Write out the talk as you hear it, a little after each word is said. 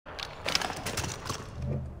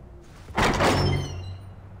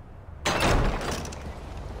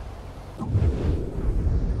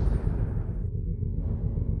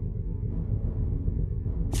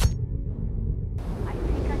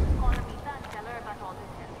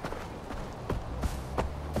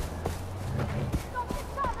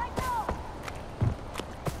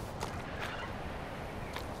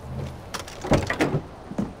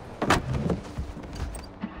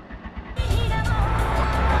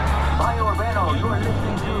you are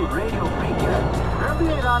listening to Radio Free Kirat. Ravi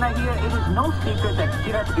Rana here. It is no secret that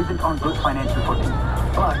Kirat isn't on good financial footing.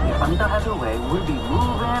 But if Anta has her way, we'll be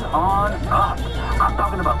moving on up. I'm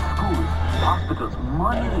talking about schools, hospitals,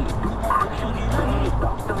 money to actually pay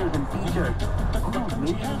doctors and teachers. Who knows,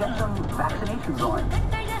 maybe you can get some vaccinations going.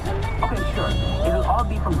 Okay, sure, it'll all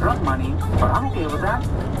be from drug money, but I'm okay with that.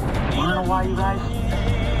 Wanna know why, you guys?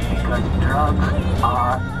 Because drugs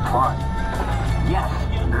are fun. Yes,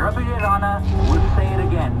 Ravi Rana will say it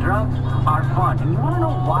again. Drugs are fun. And you wanna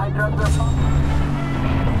know why drugs are fun?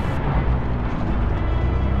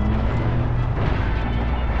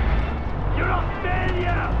 You're a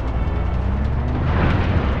failure!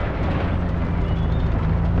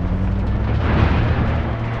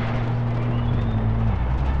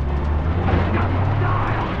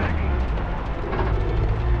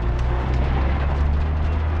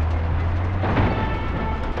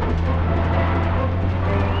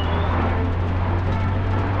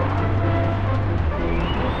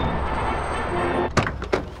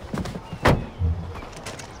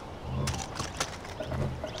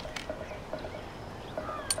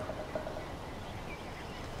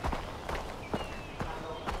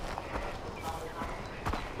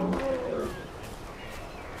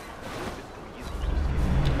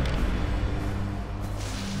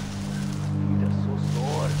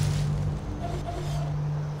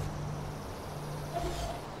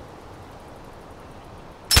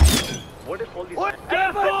 What if all these... What?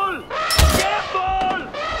 Careful! Careful!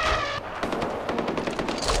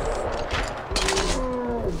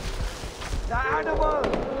 The animal!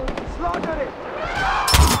 Slaughter it!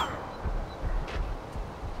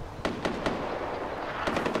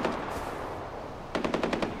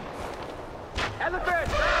 Elephant!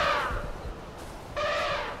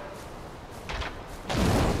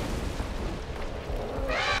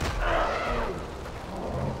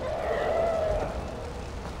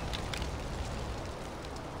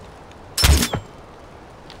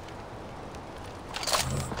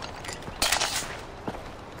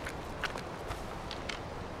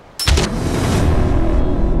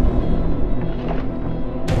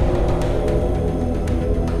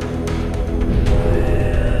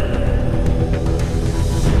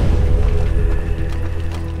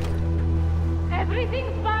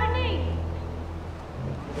 Everything's burning!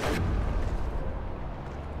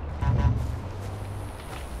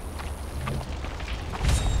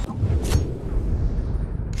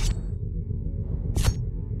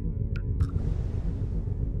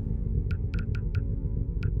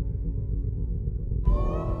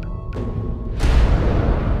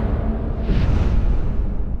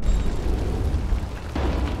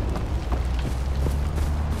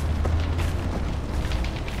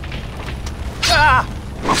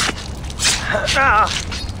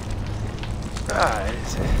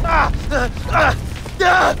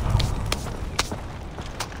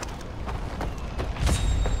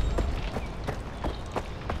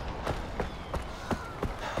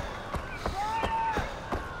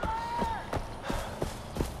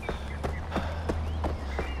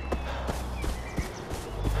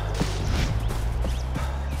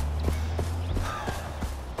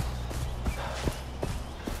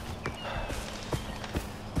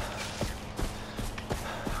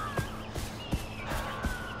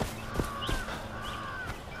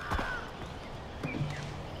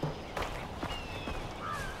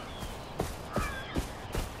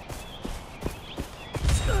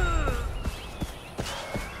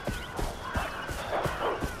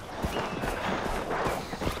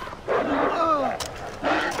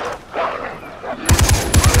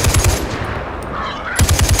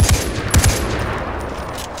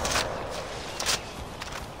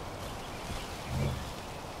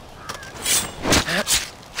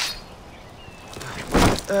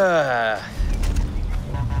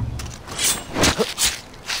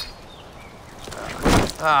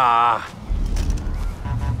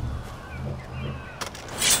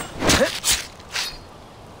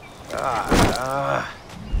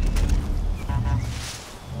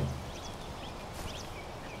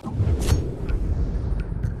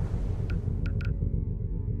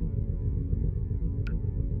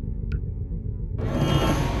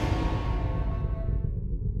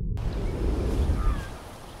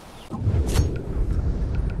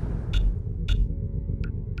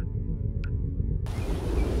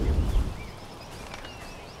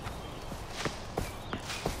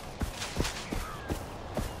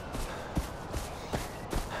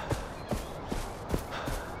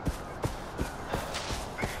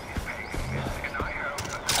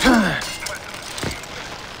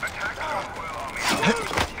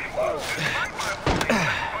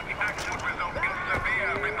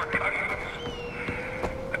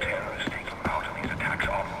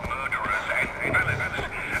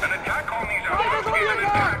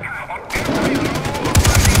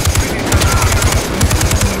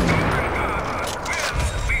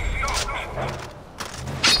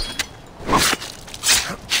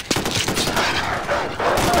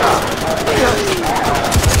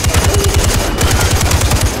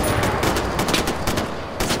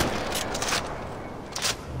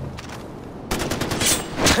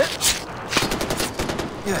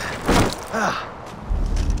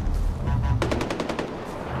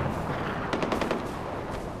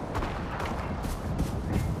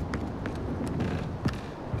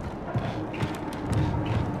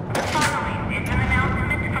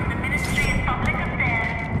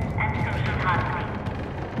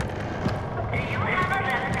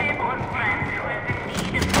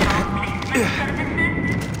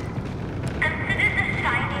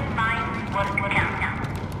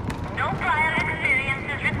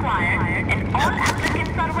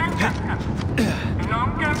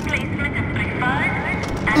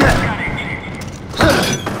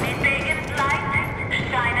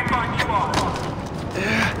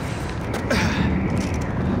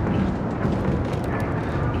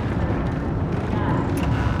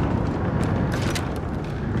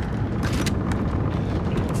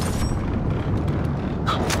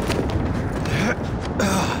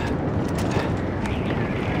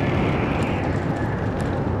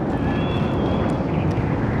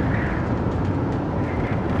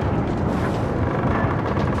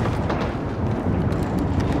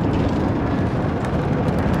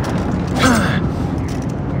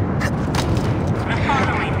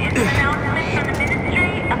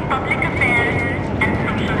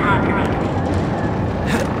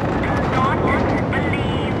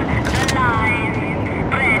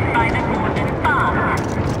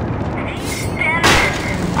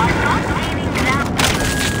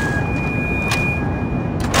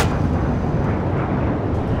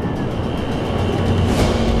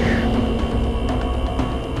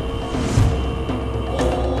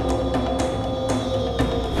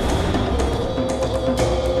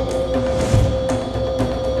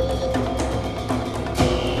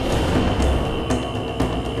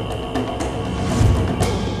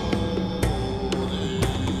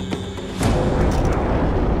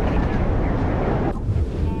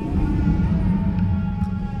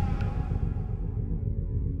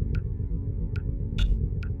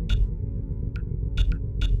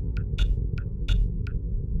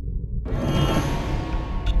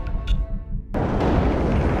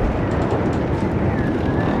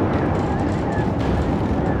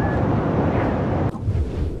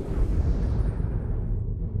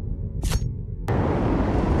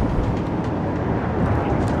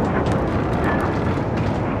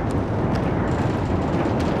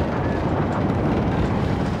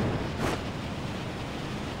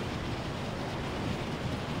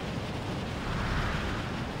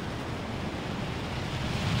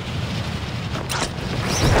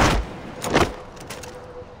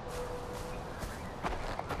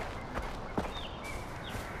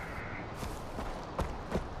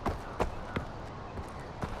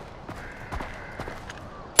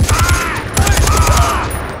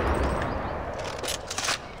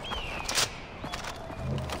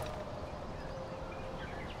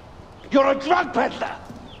 You're a drug peddler!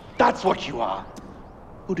 That's what you are.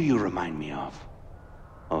 Who do you remind me of?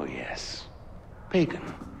 Oh, yes. Pagan.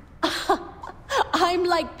 I'm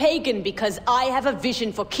like Pagan because I have a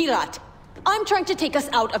vision for Kirat. I'm trying to take us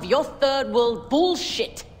out of your third world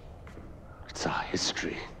bullshit. It's our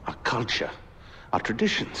history, our culture, our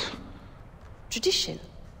traditions. Tradition?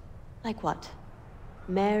 Like what?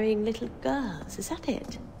 Marrying little girls, is that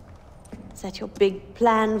it? Is that your big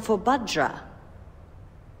plan for Bhadra?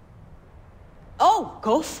 Oh,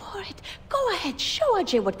 go for it. Go ahead, show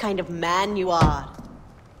Ajay what kind of man you are.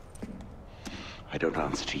 I don't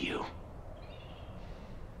answer to you.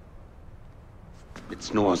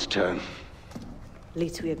 It's Noah's turn. At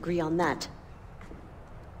least we agree on that.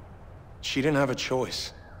 She didn't have a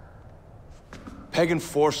choice. Pagan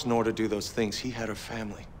forced Noor to do those things. He had her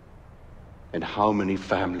family. And how many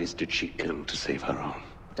families did she kill to save her own?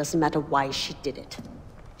 Doesn't matter why she did it.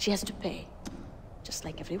 She has to pay. Just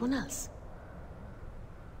like everyone else.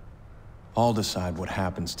 I'll decide what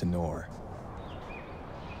happens to Noor.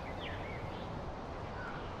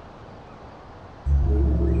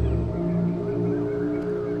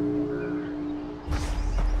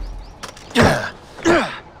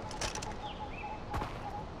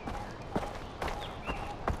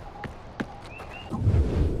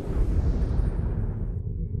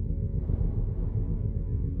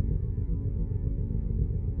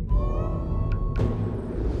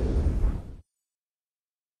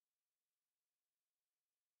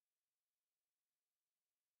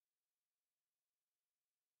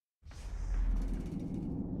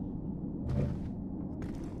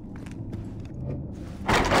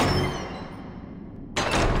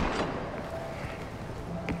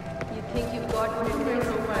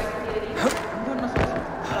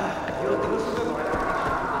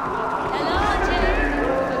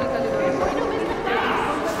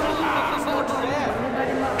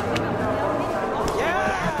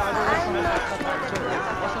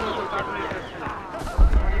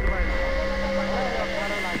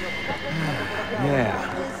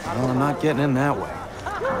 getting in that way.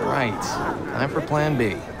 Right. Time for plan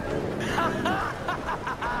B.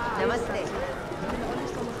 Namaste.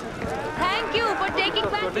 Thank you for taking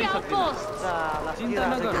back the outposts. I'm not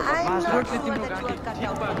sure that you are cut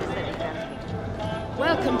out for this telegraph.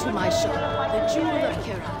 Welcome to my shop, the Jewel of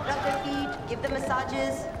Kira. Rub their feet, give them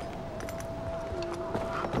massages.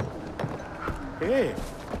 Hey,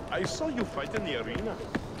 I saw you fight in the arena.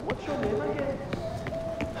 What's your name again?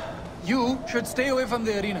 You should stay away from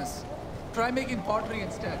the arenas. Try making pottery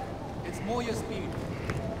instead. It's more your speed.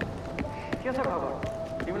 के छ खबर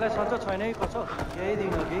तिमीलाई सन्चो छैन है कसो यही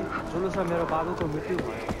दिन अघि जुलुसमा मेरो बाबुको मृत्यु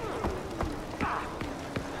भयो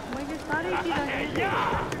मैले साह्रै चिराएको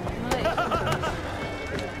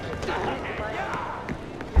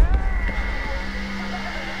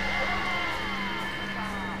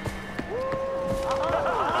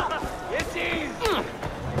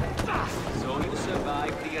So you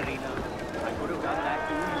survived the arena. I could have done that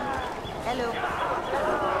too. Hello.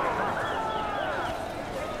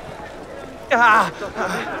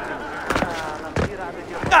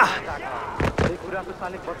 कुराको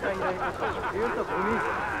सालिक बताइरहेको छ यो त भूमि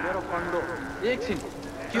मेरो कन्डो एकछिन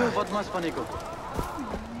के हो बदमास बनेको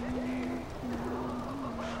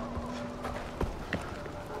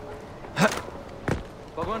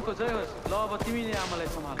भगवानको जय होस् ल अब तिमीले आमालाई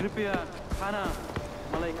सम्हाल कृपया खाना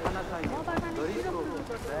मलाई खाना चाहियो गरिबको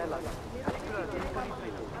दया लाग्छ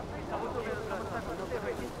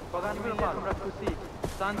भगवानको हाम्रा खुसी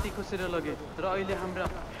शान्ति खुसेर लगे र अहिले हाम्रा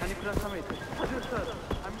खानेकुरा समेत हजुर सर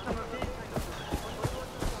हामीसँग केही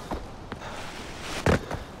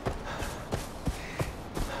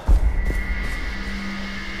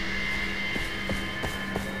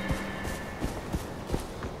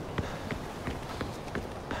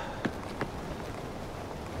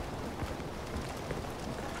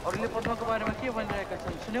अरूले पद्माको बारेमा के भनिरहेका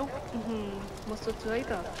छन् सुन्यौ म सोच्छु है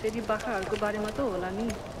त फेरि बाख्राहरूको बारेमा त होला नि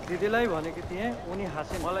दिदीलाई भनेको थिएँ उनी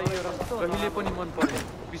हाँसे मलाई यो रस्तो कहिले पनि मन पर्यो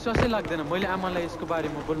विश्वासै लाग्दैन मैले आमालाई यसको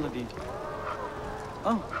बारेमा बोल्न दिएँ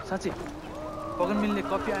अँ साँच्चै पगनमिलले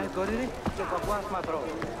कपी आयात गरे रे त्यो बकवास मात्र हो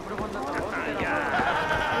हाम्रो भन्दा त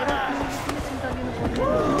चिन्ता लिनु पर्दैन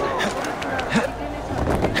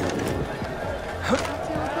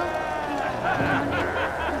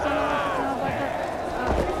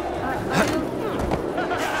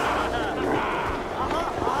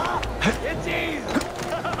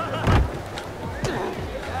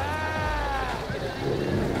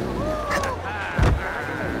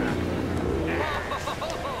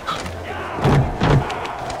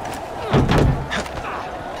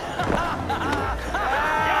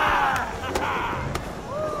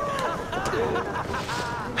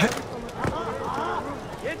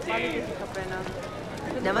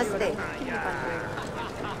Namaste.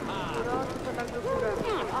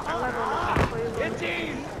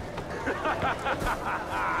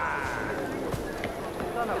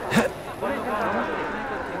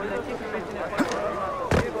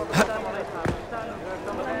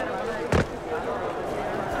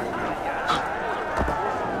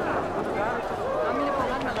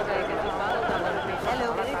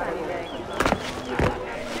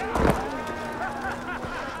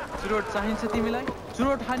 चुरोट चाहिन्छ तिमीलाई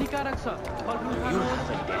चुरोट हानिकारक छ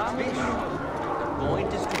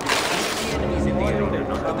Point is to defeat the enemies in the arena,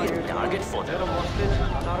 not to be a target for them.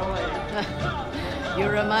 You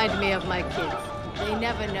remind me of my kids. They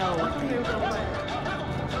never know what they do.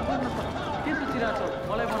 के सोचिरहेछौ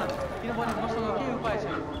मलाई भन किनभने मसँग के उपाय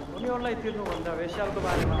छैन उनीहरूलाई तिर्नुभन्दा वेश्यालको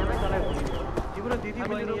बारेमा तँलाई भन्नु तिम्रो दिदी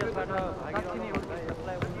बहिनी यसबाट भागिरहने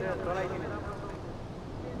यसलाई उनले डराइदिने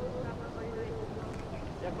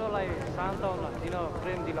एक्लोलाई शान्त हुन दिन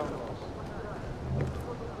प्रेम दिलाउनुहोस्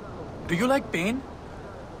Do you like pain?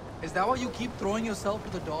 Is that why you keep throwing yourself to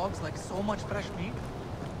the dogs like so much fresh meat?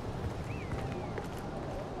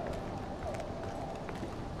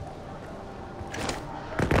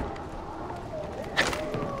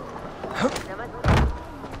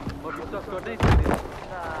 विश्वास गर्दै थिएँ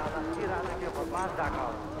राजकीय बदमास डाका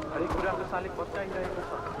हो हरेक कुराको सालिक बचाइरहेको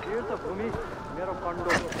छ यो त भूमि मेरो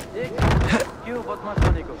कन्डो एक के हो बदमास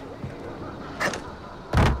बनेको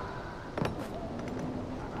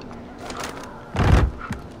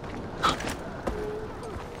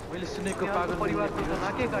मैले सुनेको पागल परिवारको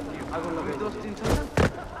नाकै काटियो आगो लगाइ दोष दिन्छ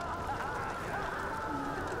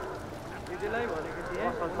दिदीलाई भनेको थिएँ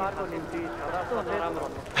संसारको निम्ति छोराको नराम्रो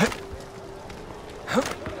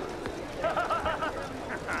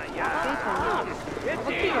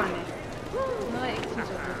मलाई एकछिन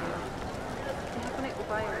जरुरत थियो त्यहाँ कुनै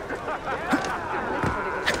उपाय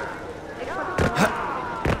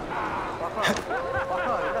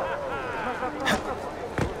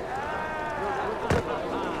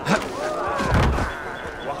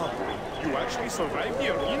You actually survived the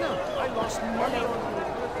arena. I lost money on you.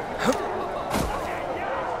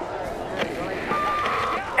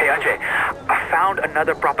 Hey, Ajay, I found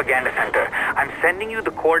another propaganda center. I'm sending you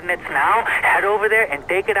the coordinates now. Head over there and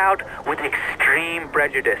take it out with extreme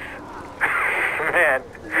prejudice. Man,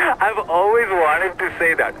 I've always wanted to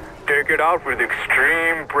say that. Take it out with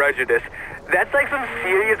extreme prejudice. That's like some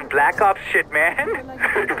serious Black Ops shit, man.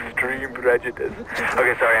 Extreme prejudice.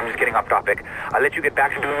 Okay, sorry, I'm just getting off topic. I'll let you get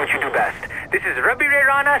back to doing what you do best. This is Rabi Ray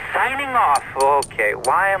Rana signing off. Okay,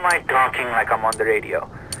 why am I talking like I'm on the radio?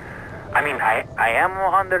 I mean, I am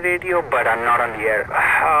on the radio, but I'm not on the air.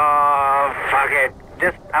 Fuck it.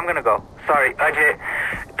 I'm gonna go. Sorry, Ajay.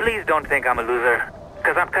 Please don't think I'm a loser.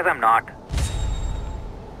 Cause I'm not.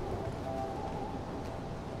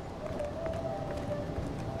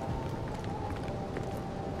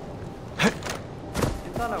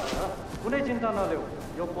 चिन्ता नगर कुनै चिन्ता नलेऊ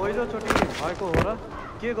यो पहिलोचोटि भएको हो र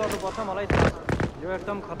के गर्नुपर्छ मलाई थाहा छ यो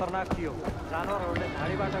एकदम खतरनाक थियो जानवरहरूले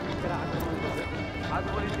झाडीबाट निस्केर आक्रमण गर्छ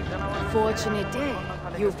आजभोलि ती जनावर Fortunate day.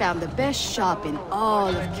 You found the best shop in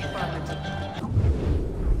all of Canada.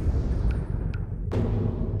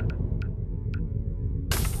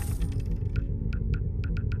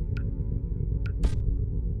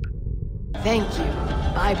 Thank you.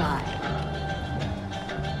 Bye-bye.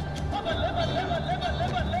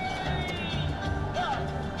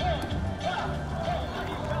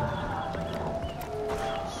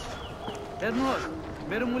 हेर्नुहोस्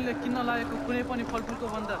मेरो मूल्य किन्न लागेको कुनै पनि फलफुलको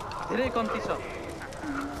भन्दा धेरै कम्ती छ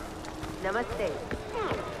नमस्ते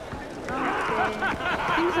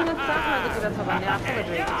तिमीसँग साथ लागेको कुरा छ भन्ने आशा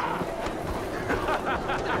गरिरहेको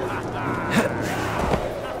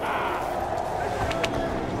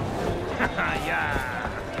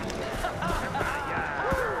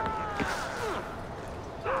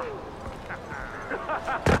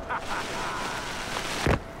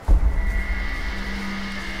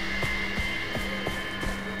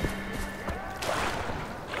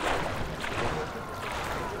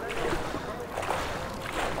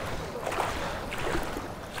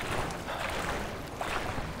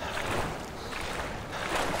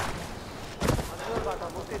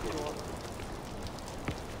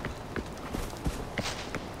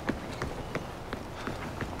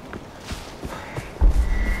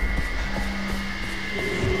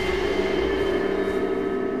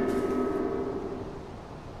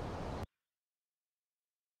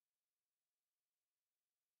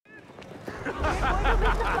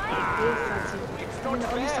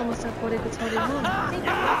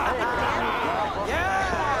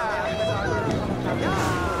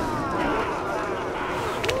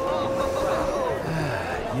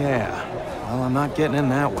Yeah, well, I'm not getting in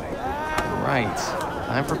that way. Right,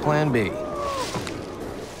 time for plan B.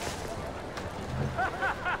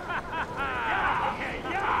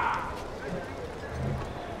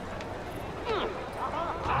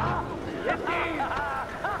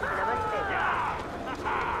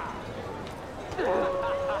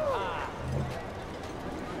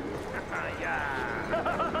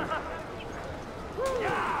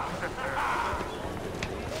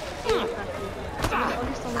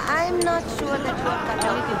 I'm not sure that you are cut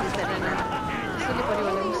out in this arena.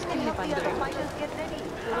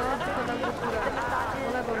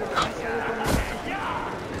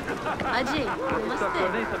 Ajay,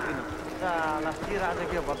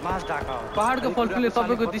 namaste. पहाडको फलफुलले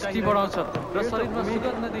तपाईँको दृष्टि बढाउँछ र शरीरमा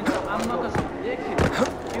सुगन्ध दिन्छ आम्मा कसम एकछिन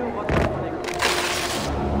के हो बदमास भनेको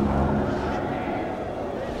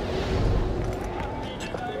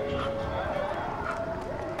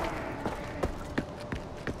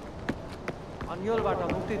अन्यलबाट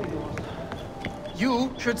मुक्ति दिनुहोस् You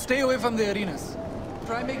should stay away from the arenas.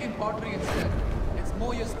 Try making pottery instead. It's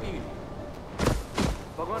more your speed.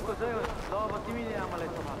 भगवानको जय होस् ल अब तिमीले आमालाई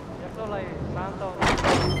सम्हाल एकलाई शान्त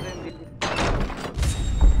प्रेम दिनु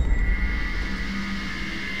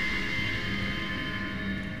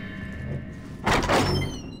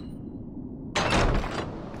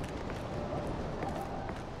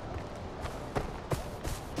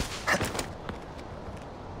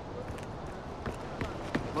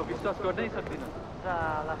म विश्वास गर्नै सक्दिनँ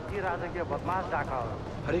साला के राजकीय बदमास डाका हो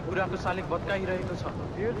हरेक कुराको सालिक भत्काइरहेको छ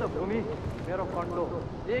यो त भूमि मेरो कन्डो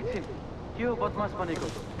एकछिन के हो बदमास बनेको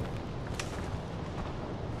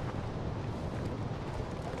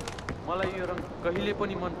मलाई यो रङ कहिले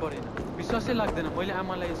पनि मन परेन विश्वासै लाग्दैन मैले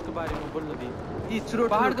आमालाई यसको बारेमा बोल्न दिएँ यी चुरोट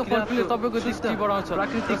पहाडको फलफुलले तपाईँको दृष्टि बढाउँछ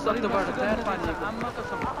प्राकृतिक सत्यबाट तयार पारिएको आम्मा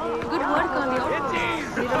कसम Good work on your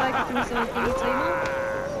मेरो लागि तिमीसँग केही छैन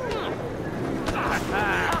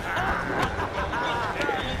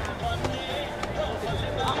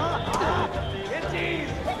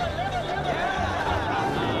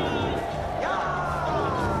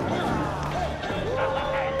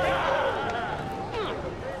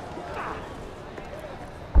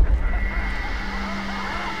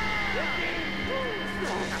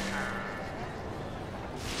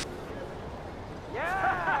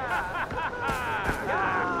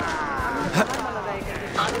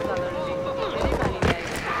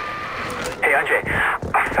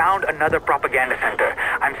another propaganda center.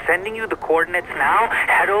 I'm sending you the coordinates now.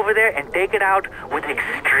 Head over there and take it out with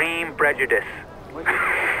extreme prejudice.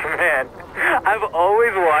 Man, I've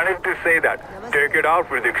always wanted to say that. Take it out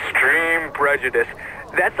with extreme prejudice.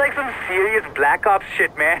 That's like some serious Black Ops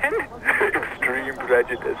shit, man. Extreme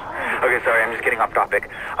prejudice. Okay, sorry, I'm just getting off topic.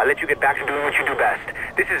 I'll let you get back to doing what you do best.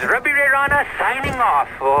 This is Rabi Ray Rana signing off.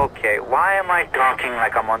 Okay, why am I talking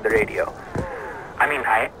like I'm on the radio? I mean,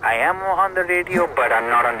 I am on the radio, but I'm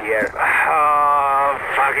not on the air.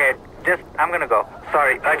 Fuck it. I'm gonna go.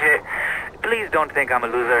 Sorry, Ajay. Please don't think I'm a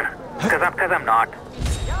loser. Cause I'm not.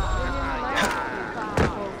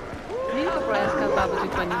 निको प्रयासका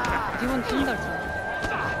बावजुद पनि जीवन सुन्दर छ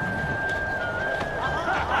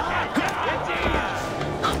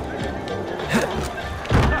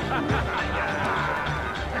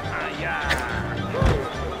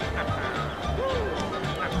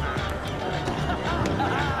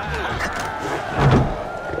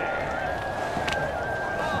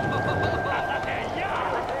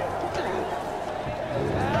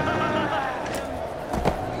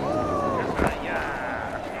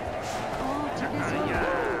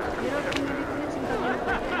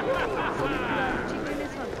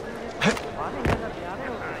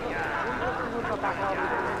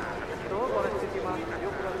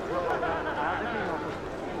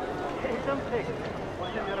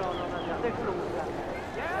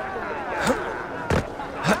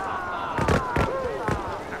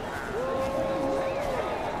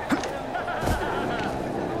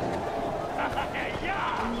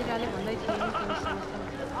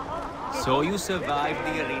So you survived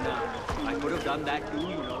the arena. I could have done that too,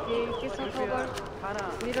 you know.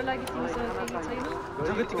 मेरो लागि तिमीसँग केही छैन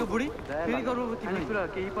जगतको बुढी फेरि गर्भवती भन्ने कुरा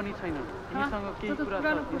केही पनि छैन तिमीसँग केही कुरा छ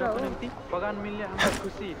दिनको निम्ति बगान मिल्ने हाम्रो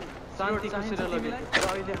खुसी शान्ति खुसेर लगे र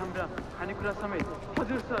अहिले हाम्रा खानेकुरा समेत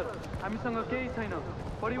हजुर सर हामीसँग केही छैन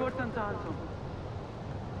परिवर्तन चाहन्छौँ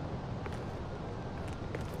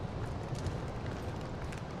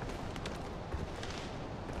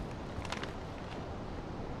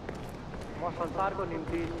म संसारको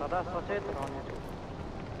निम्ति सदा सचेत रहनेछु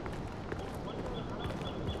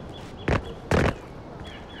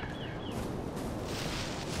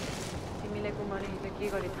तिमीले कुमारी हिजो के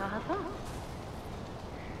गरे थाहा छ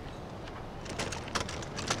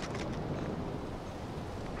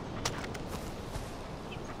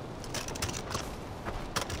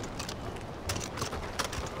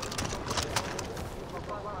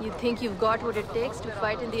You think you've got what it takes to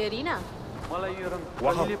fight in the arena? मलाई यो रङ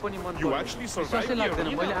Wow, कहिले पनि मन you पर्दैन actually survived विश्वासै the लाग्दैन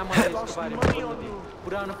arena? मैले आमालाई यसको बारेमा बोल्न दिएँ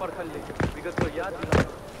पुरानो पर्खालले विगतको याद दिलायो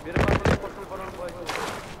मेरो बाबाले पसल बनाउनु भएको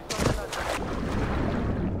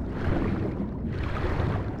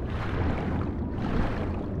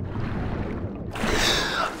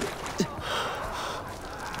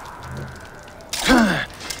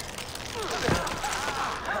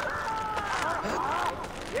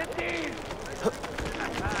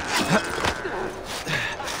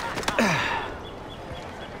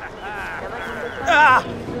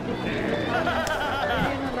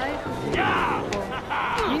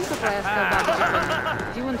निको प्रयासका बावजुद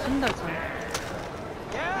पनि जीवन सुन्दर छ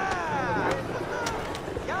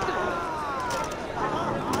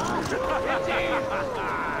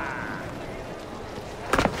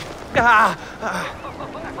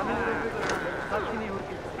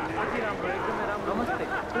नमस्ते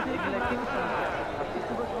तिमीलाई के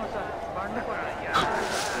समस्या बाँड्नु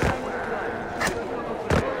पर्छ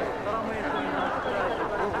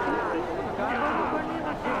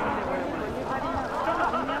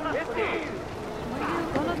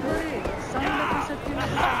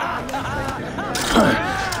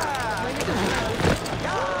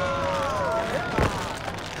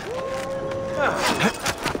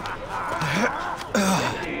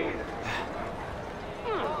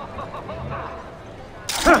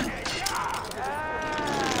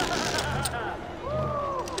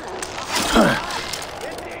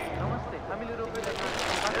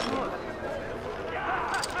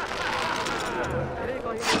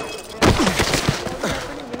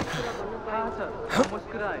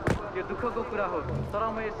नमुस्कुराए यो दुःखको कुरा हो तर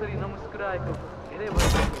म यसरी नमुस्कुराएको धेरै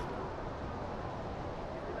भइसक्यो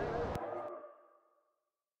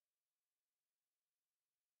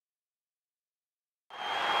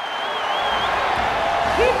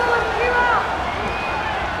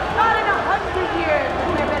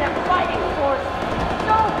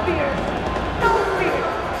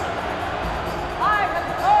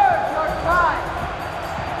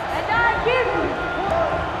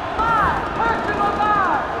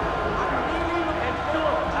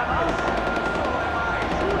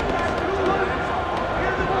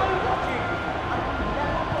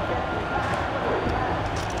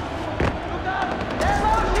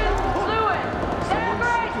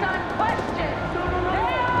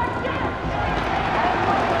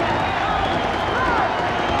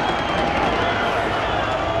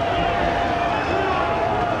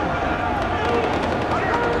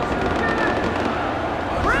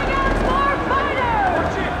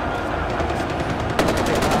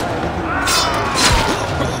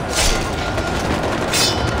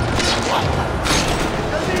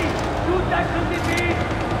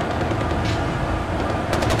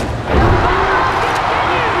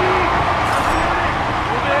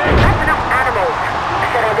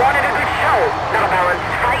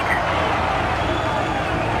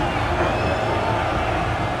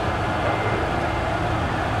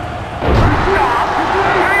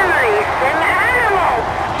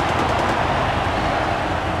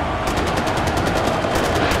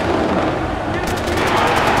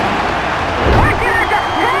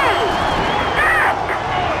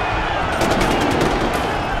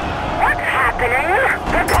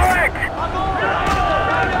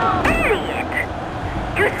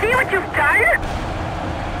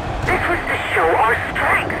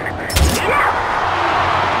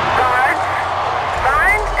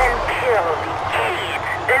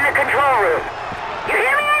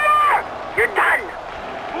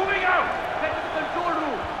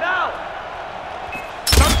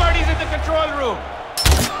control room.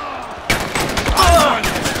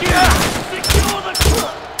 Secure the...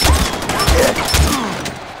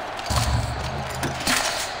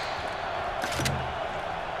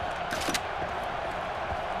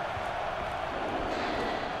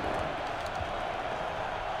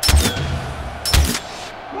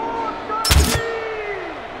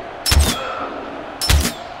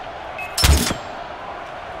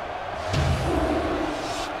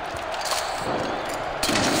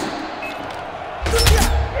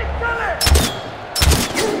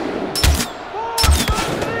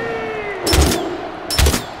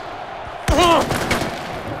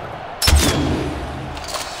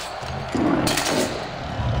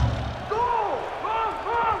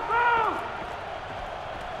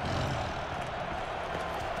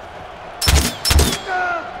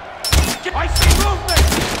 I see movement!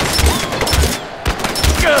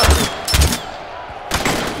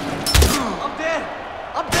 I'm dead!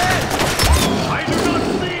 I'm dead! I do not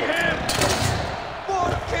see him! For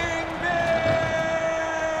King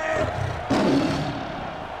Ben!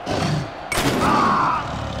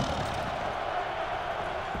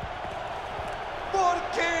 For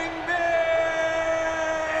King Ben!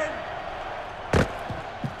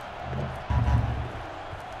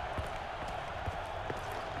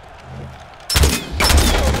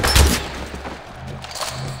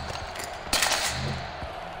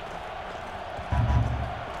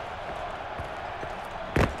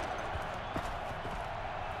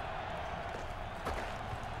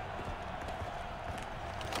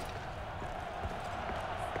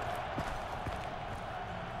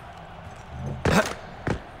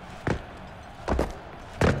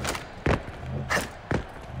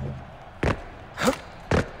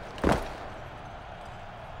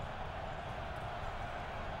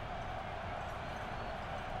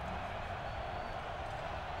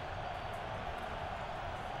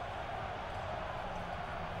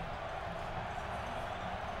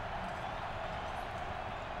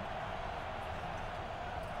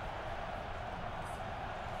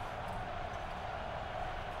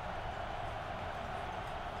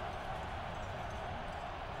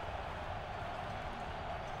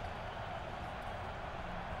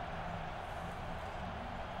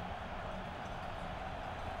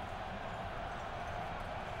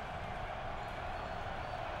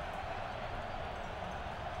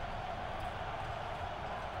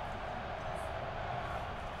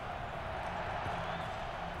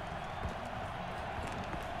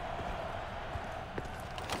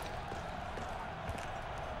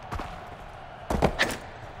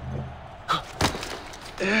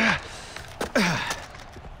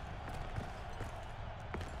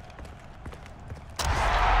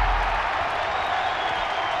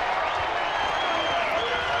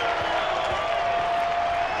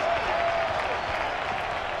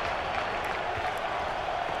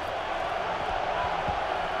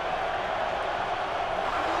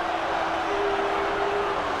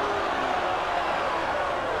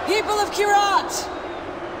 People of Kirat,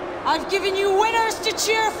 I've given you winners to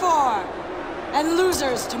cheer for and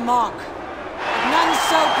losers to mock. But none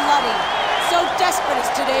so bloody, so desperate as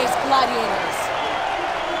today's gladiators.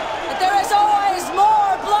 But there is always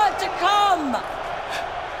more blood to come.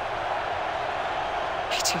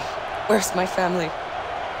 Peter, where's my family?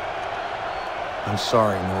 I'm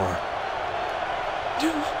sorry, Nora.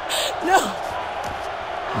 No.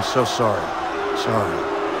 I'm so sorry. Sorry.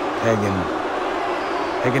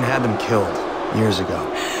 Hagen had them killed years ago.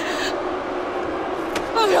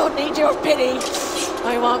 I don't need your pity.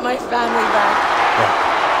 I want my family back. Look,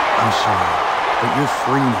 I'm sorry, but you're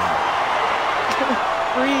free now.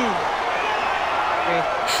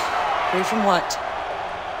 Free from what?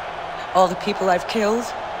 All the people I've killed?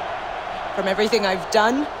 From everything I've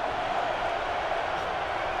done?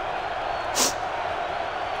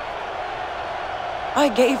 I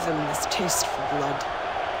gave them this taste for blood.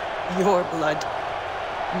 Your blood.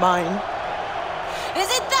 Mine.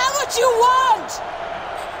 Isn't that what you want?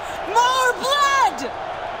 More blood!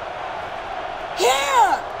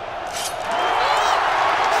 Here!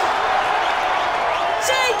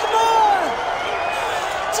 Take more!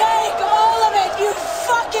 Take all of it, you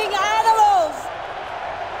fucking animals!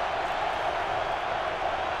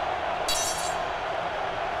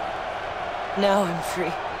 Now I'm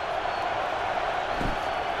free.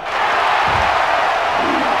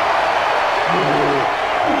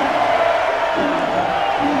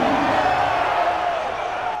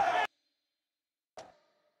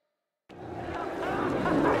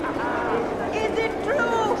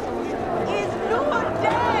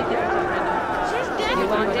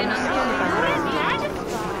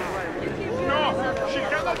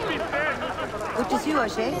 miss you,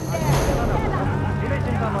 O'Shea.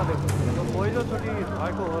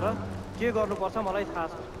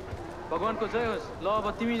 भगवानको जय होस् ल अब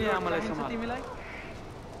तिमीले आमालाई सम्हाल तिमीलाई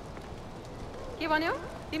के भन्यौ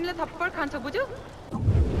तिमीले थप्पड खान्छौ बुझ्यौ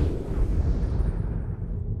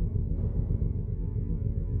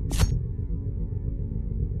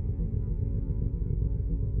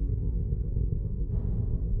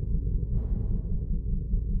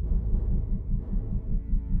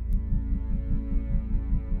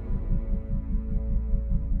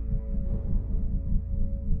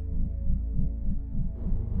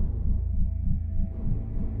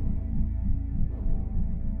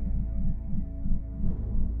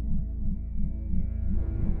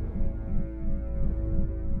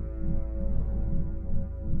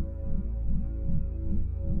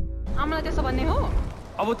आमालाई त्यसो भन्ने हो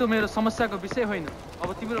अब त मेरो समस्याको विषय होइन अब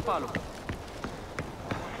तिम्रो पालो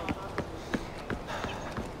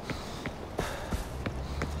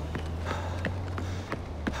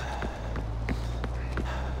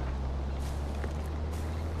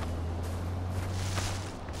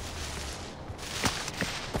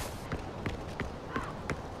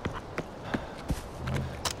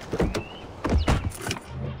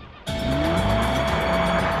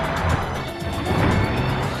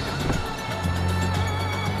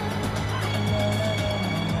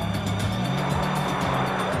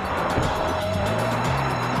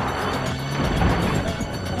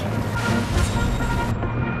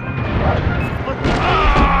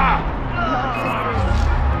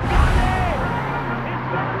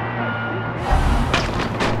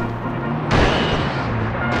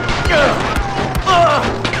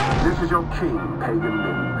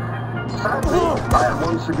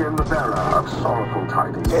Once again the bearer of sorrowful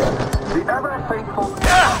tidings. The ever faithful...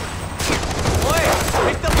 Wait!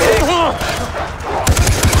 Take the pig!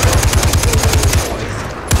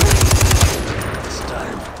 This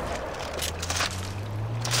time.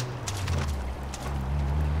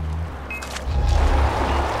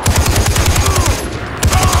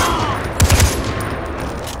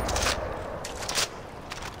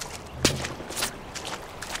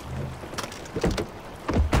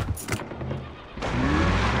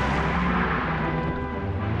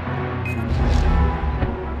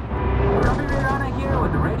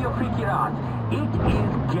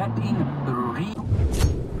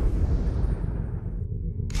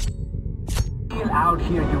 Out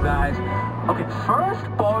here, you guys. Okay, first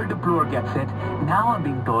Paul DePlure gets it. Now I'm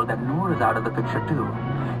being told that Noor is out of the picture too.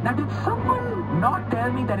 Now, did someone not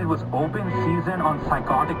tell me that it was open season on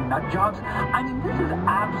psychotic nut jobs? I mean, this is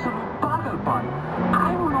absolute pagalpun.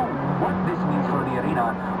 I don't know what this means for the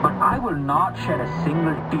arena, but I will not shed a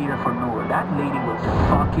single tear for Noor. That lady was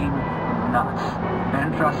fucking nuts.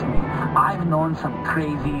 And trust me, I've known some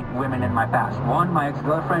crazy women in my past. One, my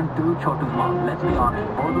ex-girlfriend. Two, Chotu's mom. Let's be honest,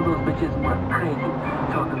 both of those bitches were crazy.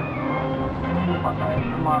 Chotu...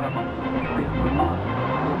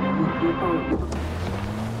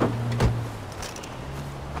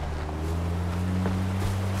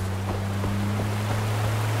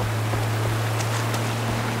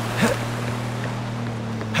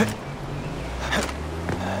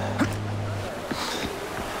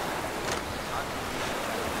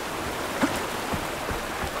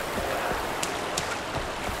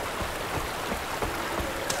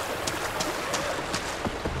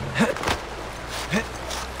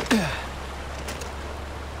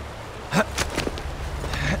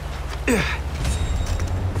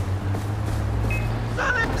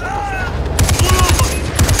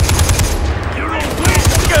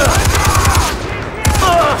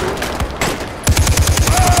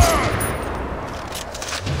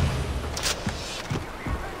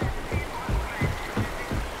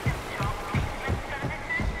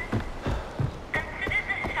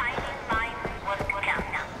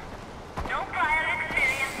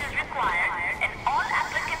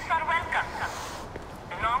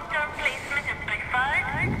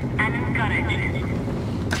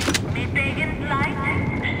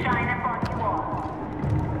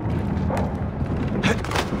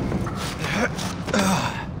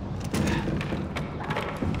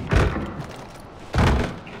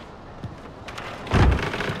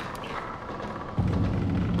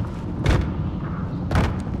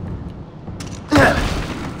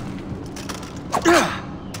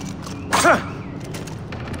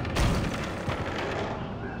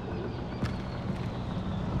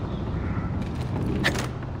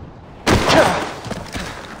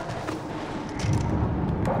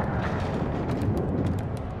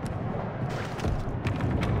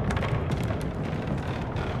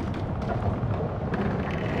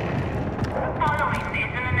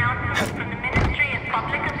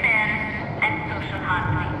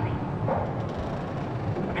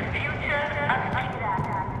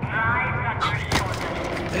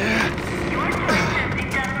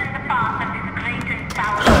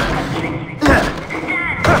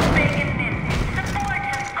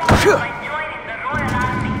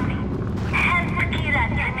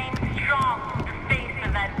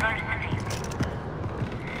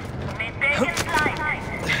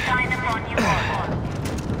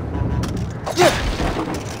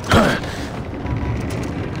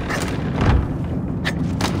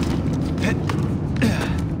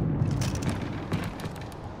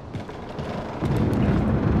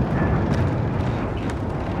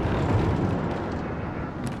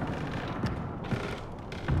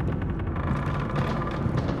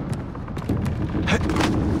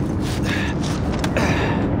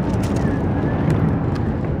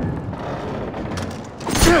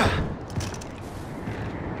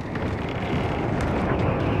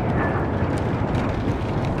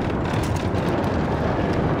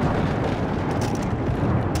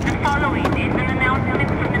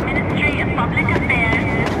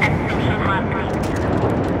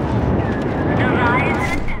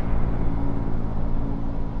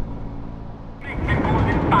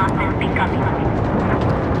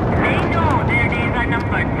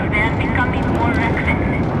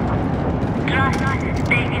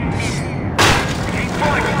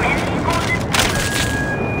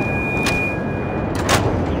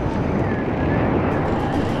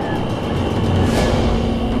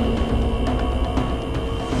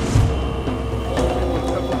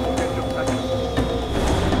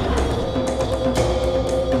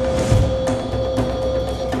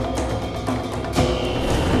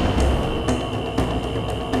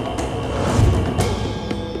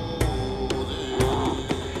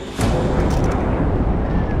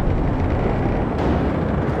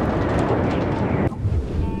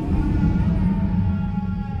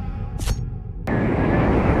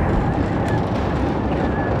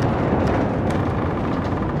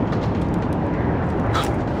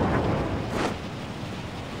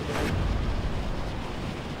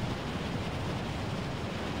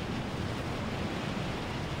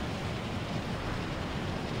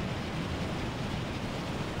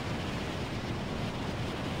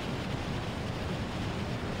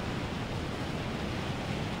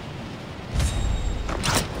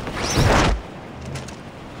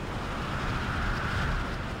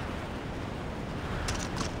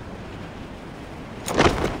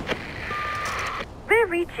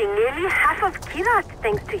 reaching nearly half of Kirat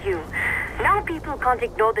thanks to you. Now people can't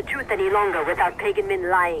ignore the truth any longer without pagan men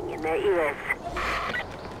lying in their ears.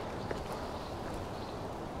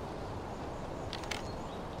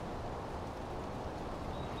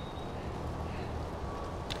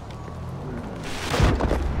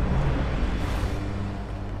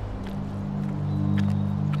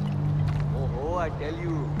 Oh, I tell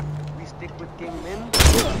you, we stick with King Min,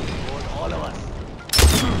 or all of us.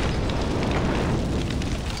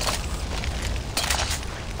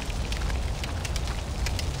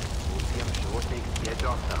 I'm sure they can get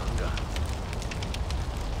off the hunger.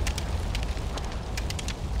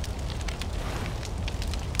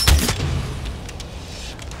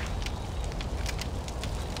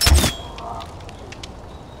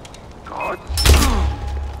 God.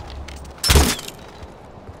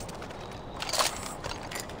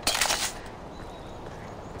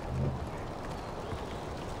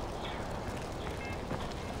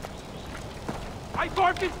 I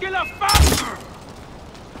got this killer fast!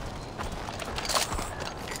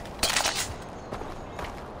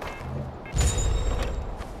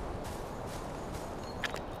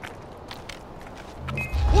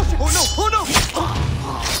 Oh no!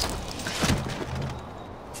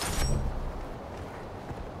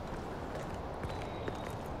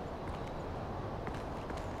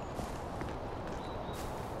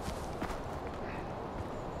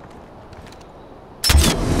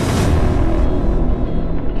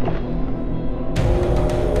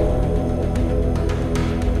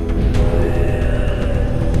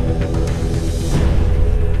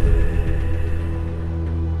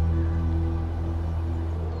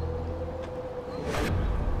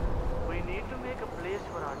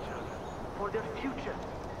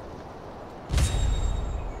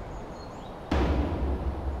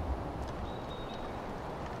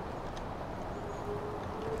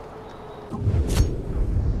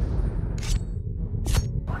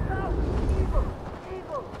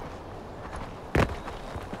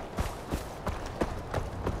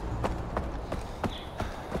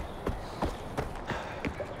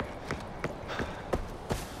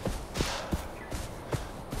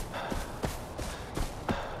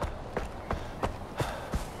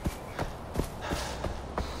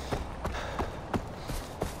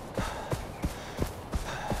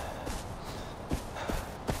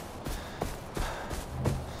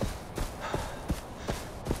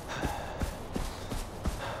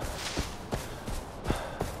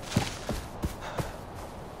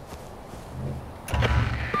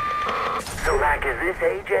 Is this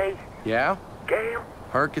AJ? Yeah? Gale?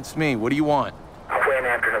 Herc, it's me. What do you want? I went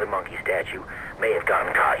after another monkey statue. May have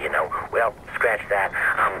gotten caught, you know. Well, scratch that.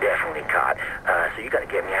 I'm definitely caught. So you gotta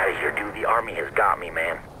get me out of here, dude. The army has got me,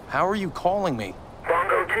 man. How are you calling me?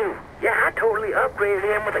 Bongo 2. Yeah, I totally upgraded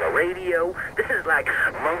him with like a radio. This is like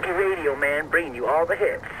monkey radio, man, bringing you all the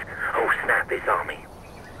hits. Oh, snap, they saw me.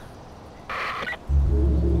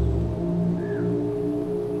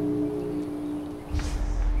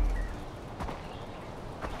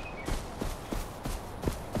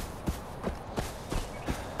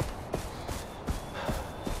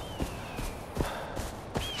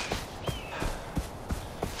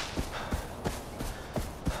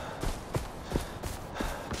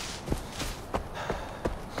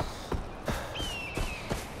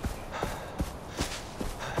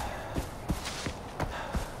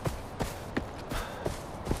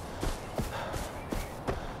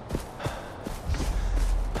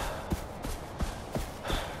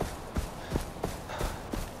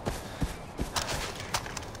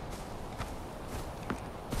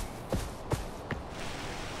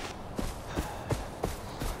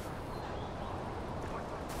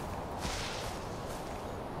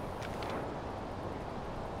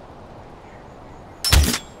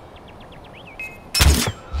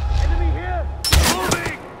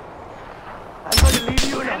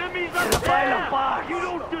 You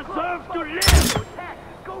don't deserve to live!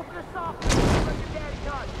 Go for the soft like your daddy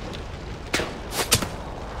does.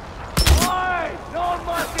 Oi! No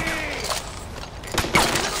mercy!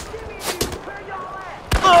 Where y'all at?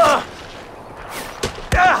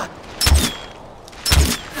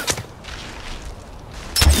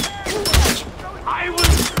 I will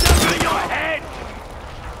sever your head!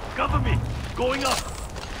 Cover me! Going up!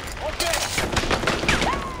 Okay!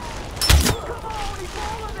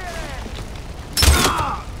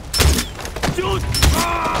 Shoot!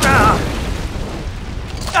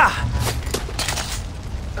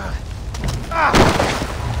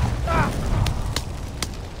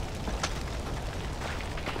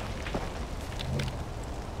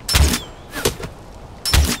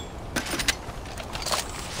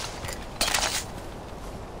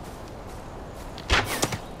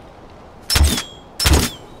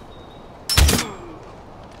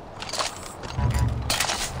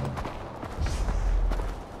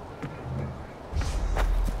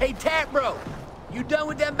 Hey, Tat Bro, you done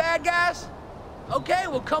with them bad guys? Okay,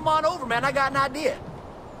 well, come on over, man. I got an idea.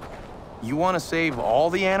 You want to save all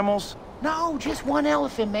the animals? No, just one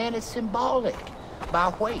elephant, man. It's symbolic. By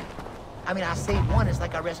weight. I mean, I saved one. It's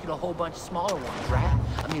like I rescued a whole bunch of smaller ones, right?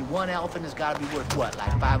 I mean, one elephant has got to be worth, what,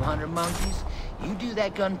 like 500 monkeys? You do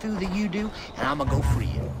that gun through that you do, and I'm gonna go free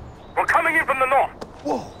you. We're coming in from the north.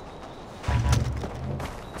 Whoa.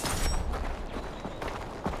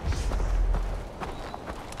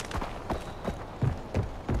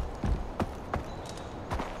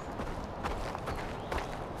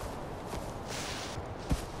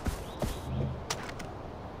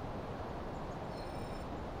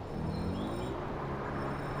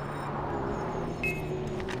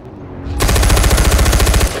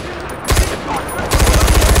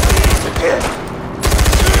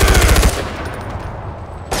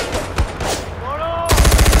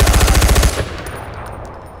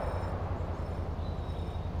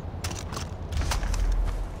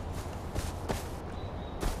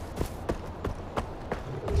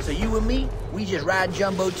 So you and me, we just ride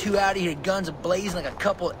Jumbo 2 out of here, guns a-blazing like a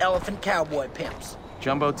couple of elephant cowboy pimps.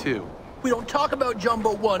 Jumbo 2. We don't talk about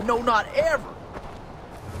Jumbo 1, no, not ever.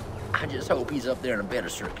 I just hope he's up there in a better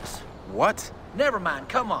circus. What? Never mind,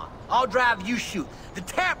 come on. I'll drive, you shoot. The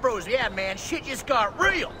Tap Bros, yeah, man, shit just got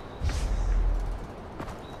real.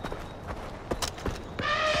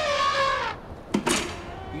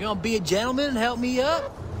 You gonna be a gentleman and help me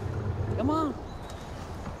up? Come on.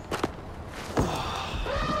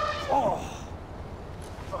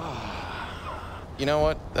 You know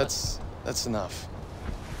what? That's enough.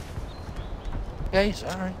 Okay,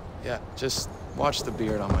 sorry. Yeah, just watch the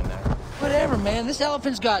beard on my neck. Whatever, man. This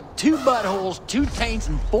elephant's got 2 buttholes, 2 taints,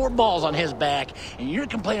 and 4 balls on his back, and you're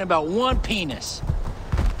complaining about 1 penis.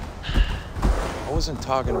 I wasn't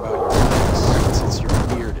talking about your penis. It's your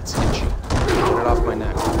beard. It's itchy. Get it off my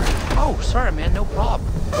neck. Oh, sorry, man. No problem.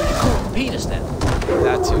 But you're cool with the penis, then?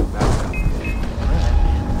 That too. Back up.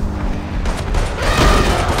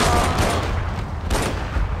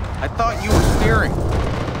 I thought you were steering.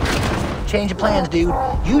 Change of plans, dude.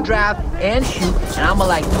 You drive and shoot, and I'ma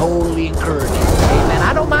like totally encourage you. Hey, man,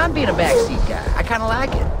 I don't mind being a backseat guy. I kind of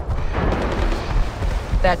like it.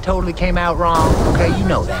 That totally came out wrong. Okay, you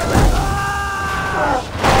know that, right?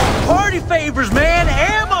 Party favors, man.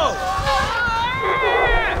 Ammo!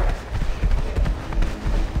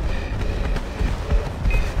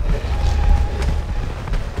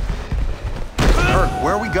 Kirk,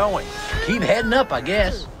 where are we going? Keep heading up, I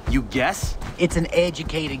guess. You guess? It's an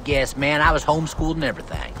educated guess, man. I was homeschooled and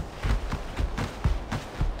everything.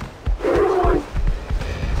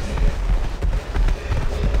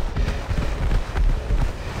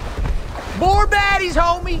 More baddies,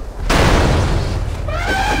 homie!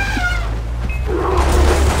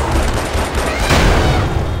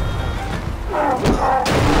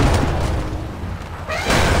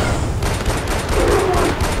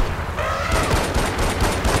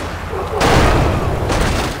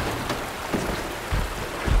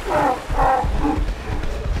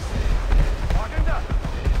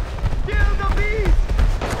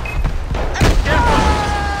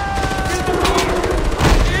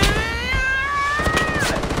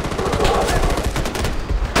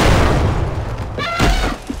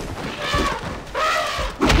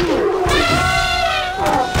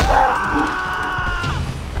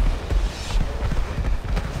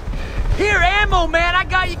 Man, I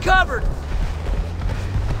got you covered.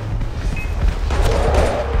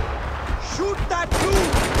 Shoot that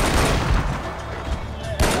dude!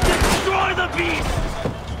 Destroy the beast!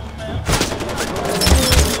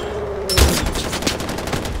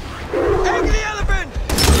 Take the elephant!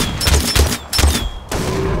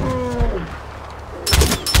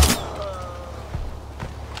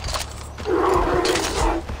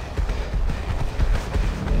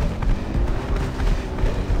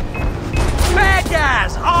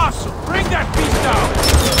 Guys, awesome! Bring that beast down!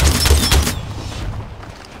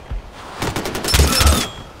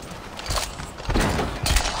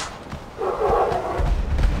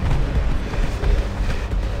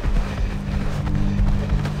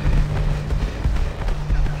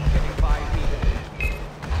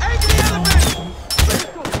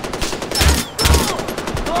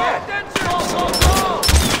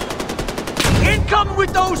 Incoming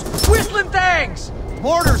with those whistling things!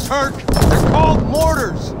 Mortars, Herc! They're called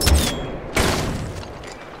mortars!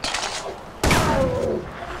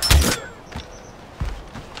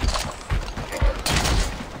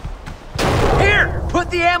 Here! Put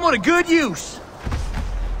the ammo to good use!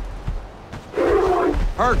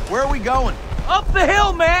 Herc, where are we going? Up the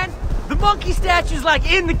hill, man! The monkey statue's like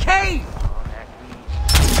in the cave!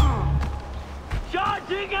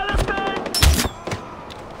 Charging elephant!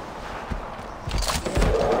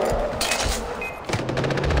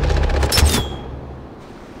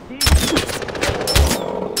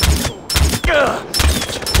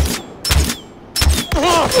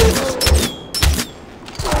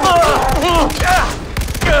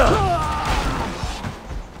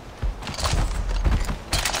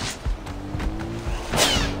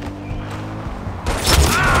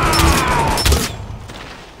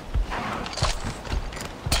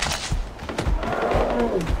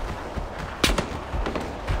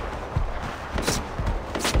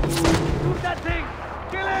 Shoot that thing!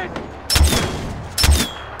 Kill it!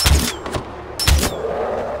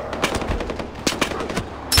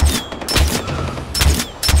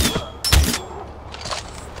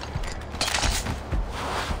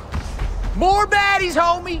 More baddies,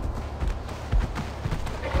 homie!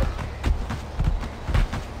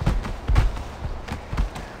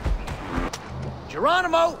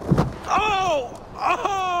 Geronimo! Oh!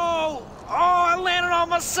 Oh! Oh, I landed on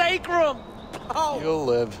my sacrum! Oh! You'll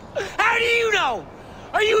live. How do you know?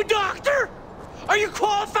 Are you a doctor? Are you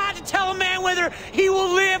qualified to tell a man whether he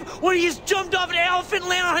will live when he has jumped off an elephant and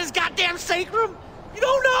landed on his goddamn sacrum? You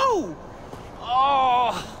don't know!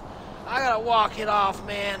 Oh, I gotta walk it off,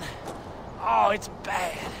 man. Oh, it's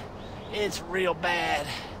bad. It's real bad.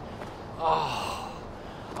 Oh,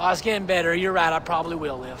 it's getting better. You're right, I probably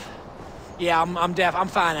will live. Yeah, I'm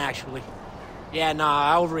fine, actually. Yeah,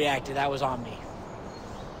 nah, I overreacted. That was on me.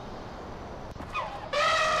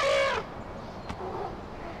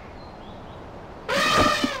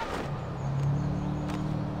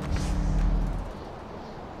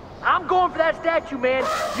 I'm going for that statue, man.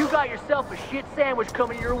 You got yourself a shit sandwich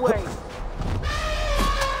coming your way.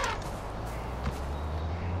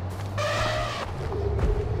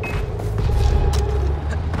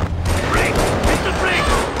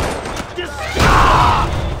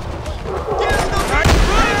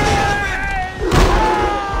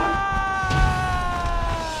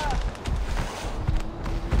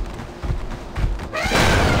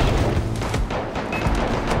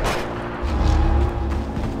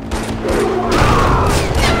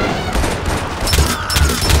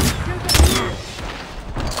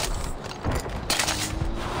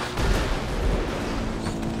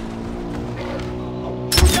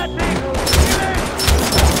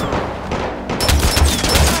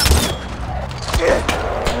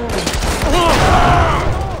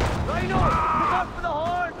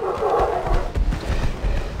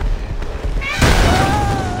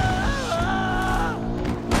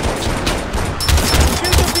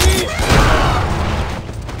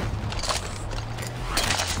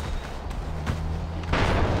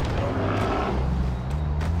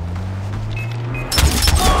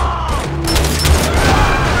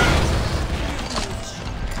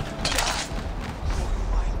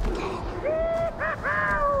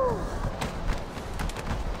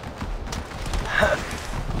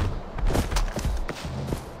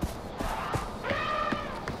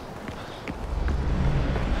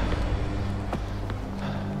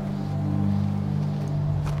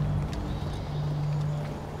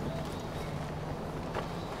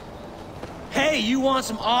 Hey, you want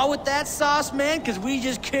some awe with that sauce, man? Because we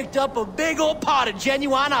just kicked up a big old pot of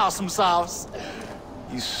genuine awesome sauce.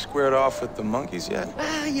 You squared off with the monkeys yet?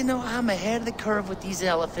 Well, you know, I'm ahead of the curve with these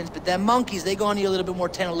elephants, but them monkeys, they gonna need a little bit more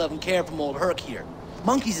 10-11 care from old Herc here.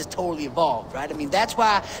 Monkeys is totally evolved, right? I mean, that's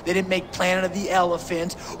why they didn't make Planet of the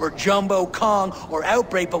Elephants or Jumbo Kong or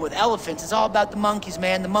Outbreak, but with elephants, it's all about the monkeys,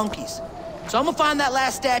 man, the monkeys. So I'm gonna find that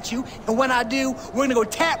last statue, and when I do, we're gonna go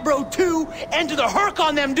Tap Bro 2, enter the Herc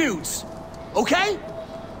on them dudes. Okay?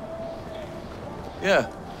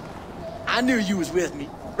 Yeah. I knew you was with me.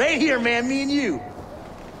 Right here, man, me and you.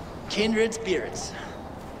 Kindred spirits.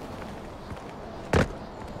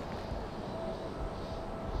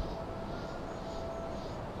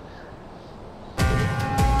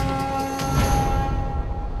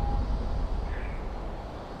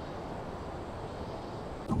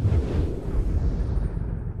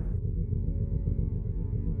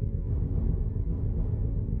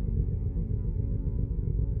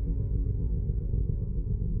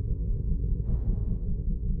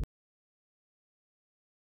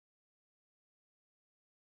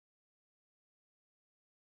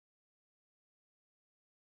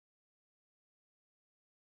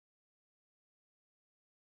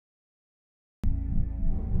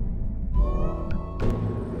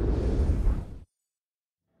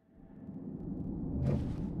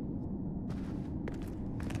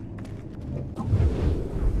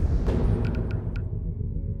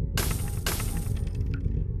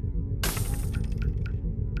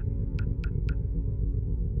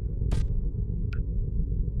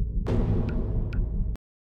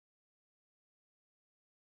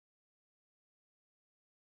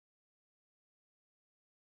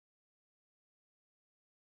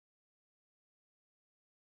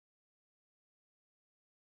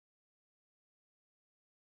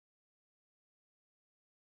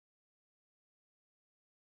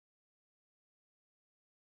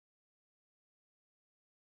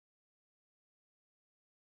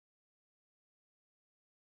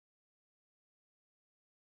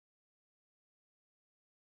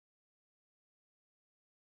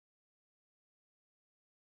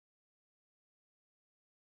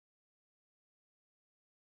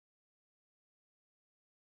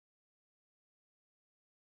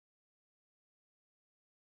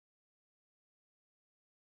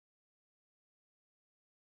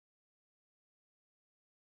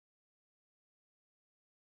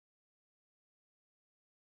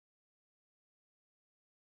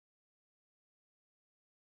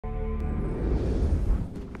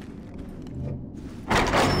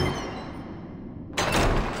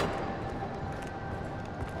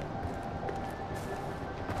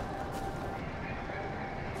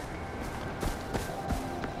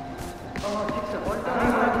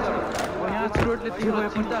 लर्डले तिम्रो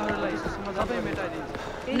चिन्ताहरूलाई सबै मेटाइदिन्छ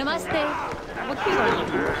Namaste. What are you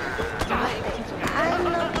doing? I'm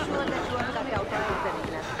not sure that you have cut out of this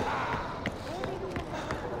arena.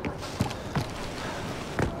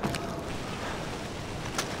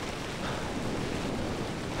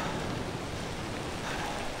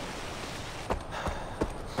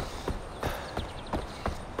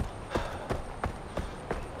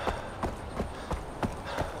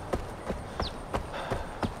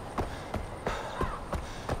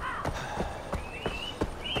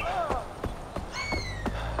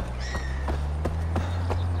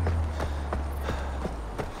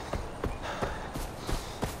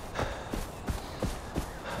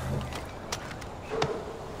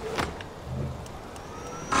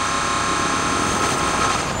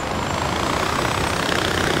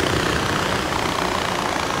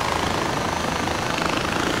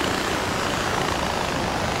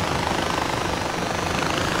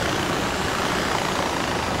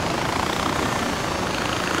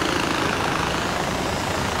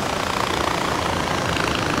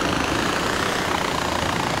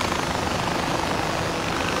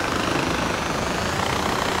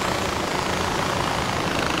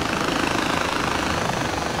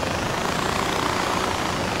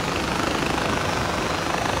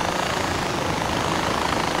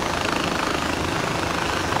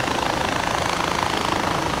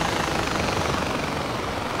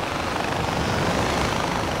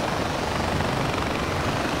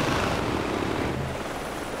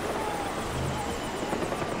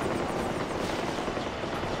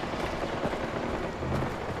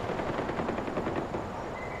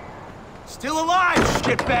 Still alive,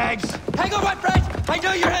 shitbags! Hang on, my friend! I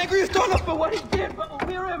know you're angry with Donald for what he did, but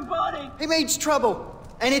we're embodied! He means trouble.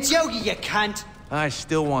 And it's Yogi, you cunt. I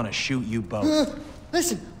still want to shoot you both.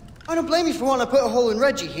 Listen, I don't blame you for wanting to put a hole in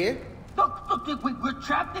Reggie here. Look, we're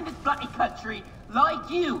trapped in this bloody country, like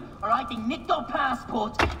you, alright? They nicked our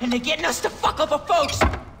passports, and they're getting us to fuck other folks!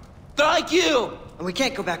 Like you! And we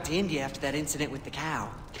can't go back to India after that incident with the cow.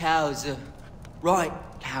 Cows, right,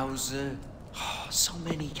 cows, oh, so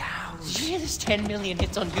many cows. Did you hear there's 10 million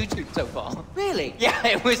hits on YouTube so far? Really? Yeah,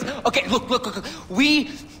 it was... Okay, look. We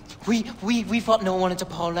thought no one wanted to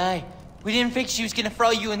parlay. We didn't think she was gonna throw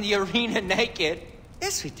you in the arena naked.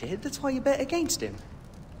 Yes, we did. That's why you bet against him.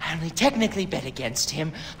 I only technically bet against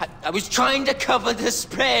him. I was trying to cover the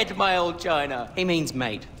spread, my old China. He means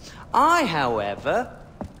mate. I, however,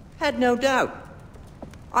 had no doubt.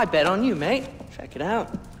 I bet on you, mate. Check it out.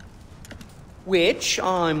 Which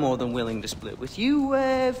I'm more than willing to split with you,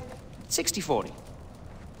 60-40.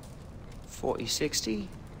 40-60.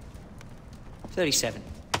 37.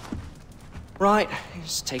 Right,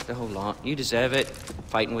 just take the whole lot. You deserve it.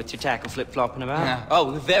 Fighting with your tackle flip-flopping about. Yeah.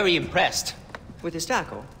 Oh, we're very impressed. With his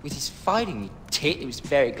tackle? With his fighting, it was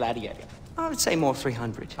very gladiator. I would say more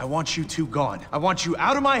 300. I want you two gone. I want you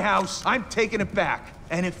out of my house. I'm taking it back.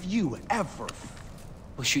 And if you ever...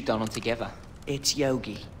 We'll shoot Donald together. It's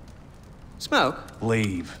Yogi. Smoke?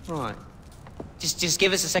 Leave. Right. Just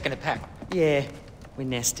give us a second to pack. Yeah, we're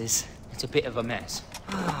nesters. It's a bit of a mess.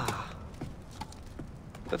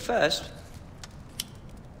 But first...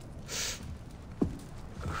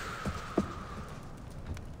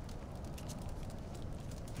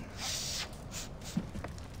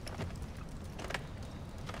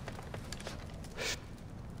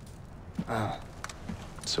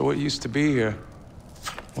 So what used to be here?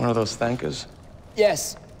 One of those thankers?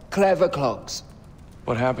 Yes, clever clogs.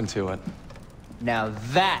 What happened to it? Now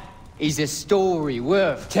that is a story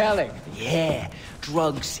worth telling. Yeah,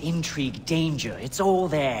 drugs, intrigue, danger, it's all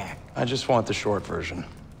there. I just want the short version.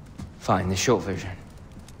 Fine, the short version.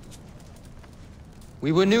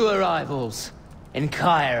 We were new arrivals in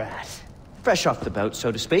Kairat. Fresh off the boat,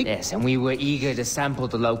 so to speak. Yes, and we were eager to sample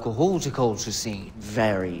the local horticulture scene.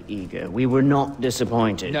 Very eager. We were not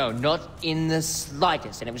disappointed. No, not in the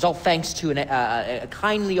slightest. And it was all thanks to a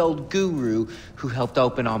kindly old guru who helped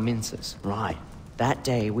open our minces. Right. That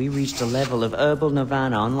day, we reached a level of herbal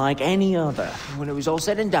nirvana unlike any other. When it was all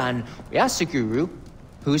said and done, we asked the guru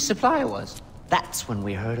who his supplier was. That's when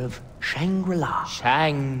we heard of Shangri-La.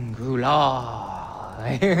 Shangri-La.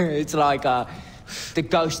 It's like, the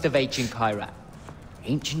ghost of ancient Kairat.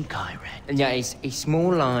 Ancient Kairat. And yeah, it's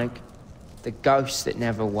more like the ghost that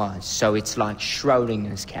never was. So it's like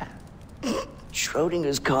Schrodinger's cat.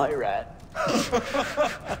 Schrodinger's Kairat.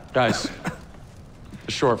 Guys,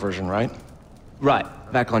 the short version, right? Right,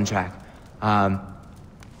 back on track.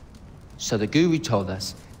 So the guru told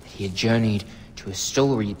us that he had journeyed to a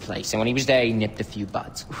storied place, and when he was there, he nipped a few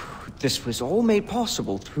buds. This was all made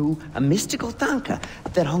possible through a mystical tanka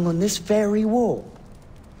that hung on this very wall.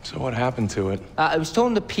 So what happened to it? It was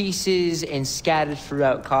torn to pieces and scattered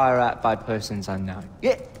throughout Kyrat by persons unknown.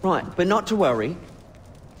 Yeah, right, but not to worry.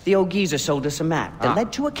 The old geezer sold us a map that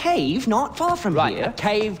led to a cave not far from here. A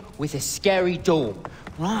cave with a scary door.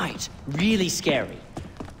 Right, really scary.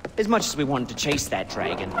 As much as we wanted to chase that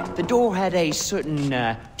dragon, the door had a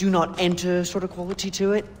certain do not enter sort of quality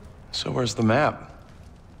to it. So where's the map?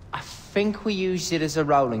 I think we used it as a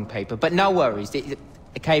rolling paper, but no worries.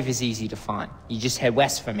 The cave is easy to find. You just head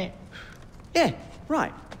west from it. Yeah,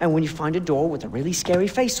 right. And when you find a door with a really scary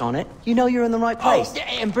face on it, you know you're in the right place. Oh,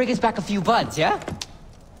 and bring us back a few buds, yeah?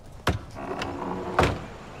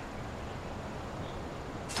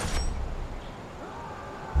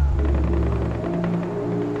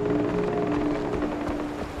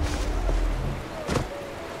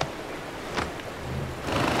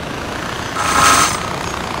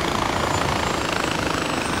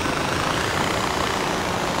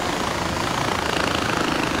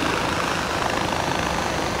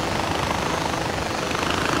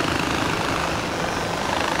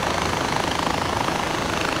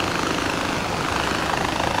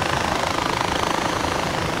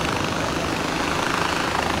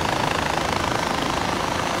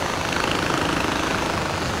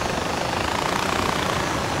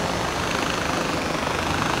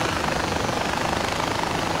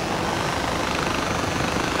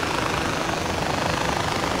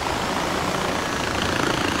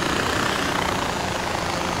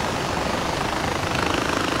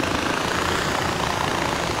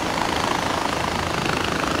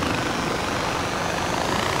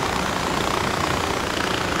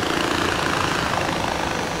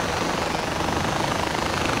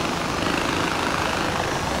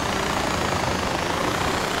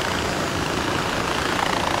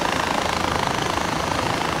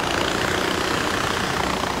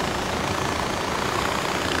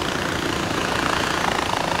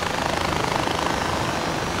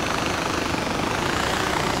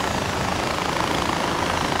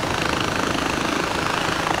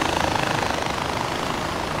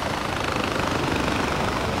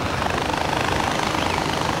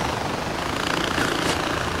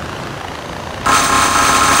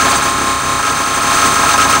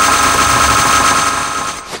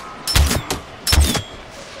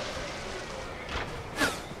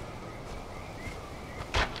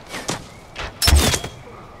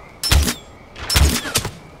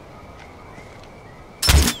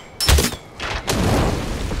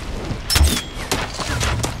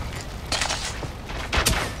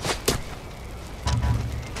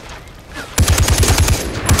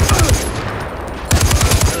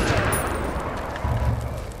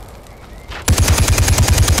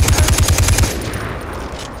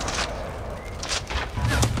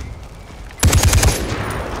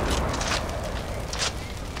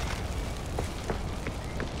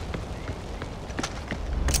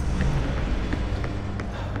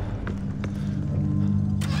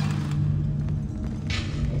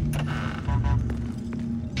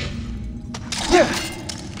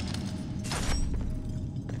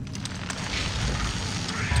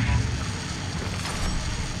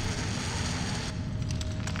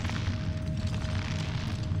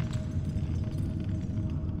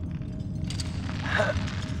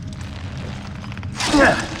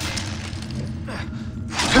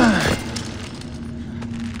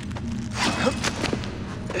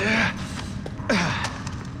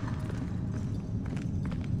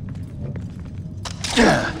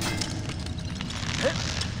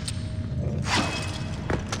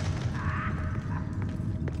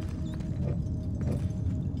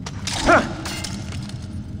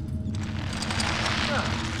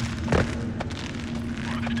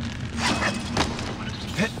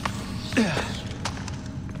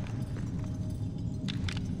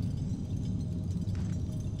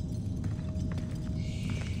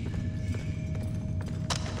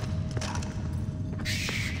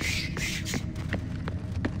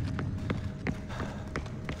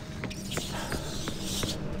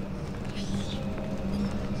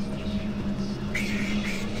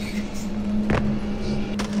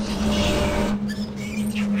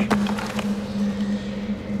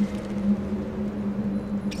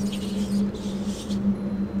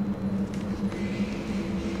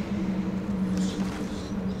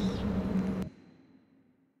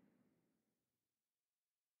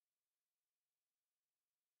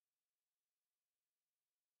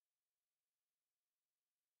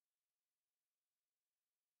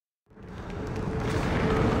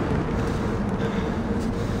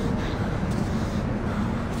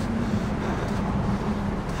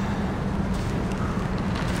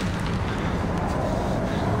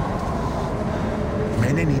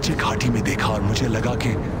 मैंने नीचे घाटी में देखा और मुझे लगा कि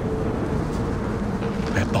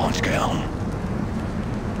मैं पहुंच गया हूं।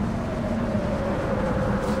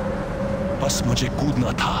 बस मुझे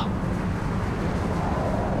कूदना था।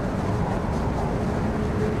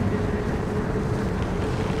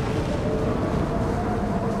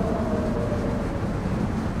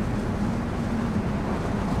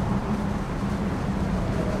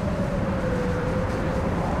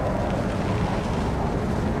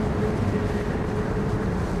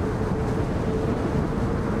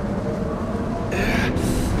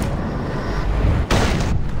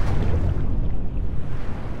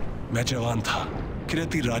 मैं जवान था,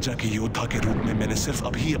 किरती राजा के योद्धा के रूप में मैंने सिर्फ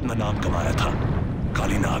अभी अपना नाम कमाया था,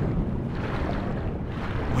 कालीनाग।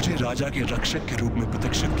 मुझे राजा के रक्षक के रूप में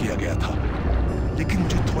प्रतिष्ठित किया गया था, लेकिन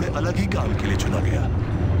मुझे थोड़े अलग ही काम के लिए चुना गया।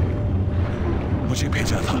 मुझे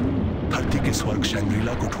भेजा था धरती के स्वर्ग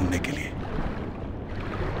शैंग्रीला को ढूंढने के लिए।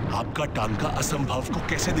 आपका टांका असंभव को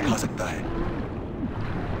कैसे दिखा सकता है?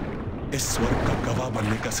 इस स्वर्ग का गवाह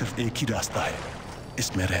बनने का सिर्फ एक ही रास्ता है,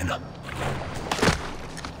 इसमें रहना।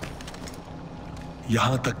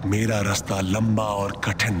 यहां तक मेरा रास्ता लंबा और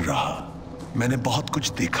कठिन रहा। मैंने बहुत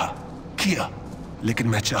कुछ देखा, किया, लेकिन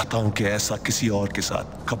मैं चाहता हूं कि ऐसा किसी और के साथ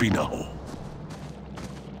कभी ना हो।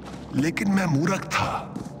 लेकिन मैं मूर्ख था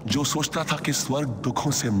जो सोचता था कि स्वर्ग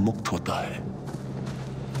दुखों से मुक्त होता है।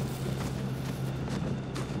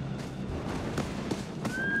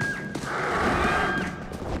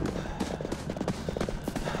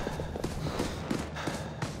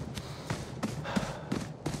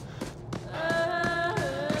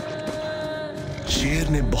 शेर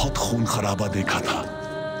ने बहुत खून खराबा देखा था।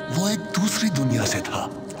 वो एक दूसरी दुनिया से था,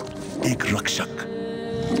 एक रक्षक।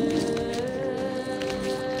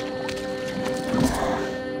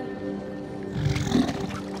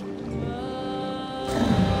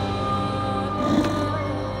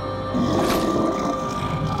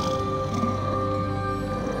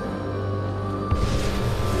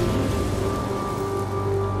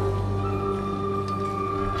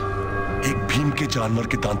 एक भीम के जानवर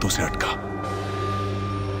के दांतों से अटका।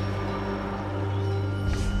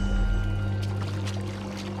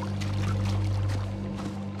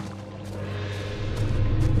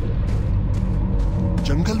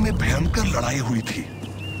 जंगल में भयंकर लड़ाई हुई थी।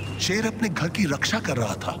 शेर अपने घर की रक्षा कर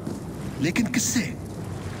रहा था, लेकिन किससे?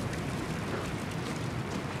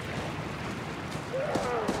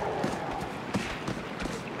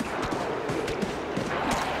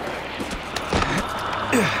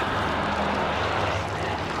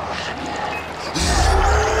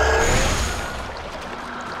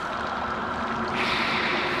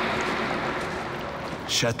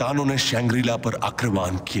 शैतानों ने शैंग्रीला पर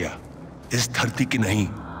आक्रमण किया। इस धरती के नहीं,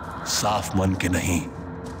 साफ मन के नहीं।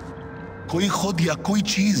 कोई खुद या कोई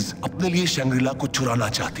चीज अपने लिए शैंग्रीला को चुराना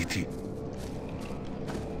चाहती थी।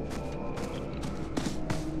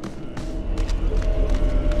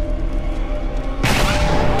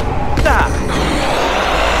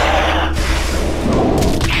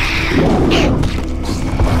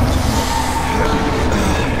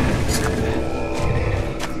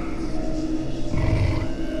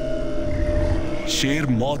 शेर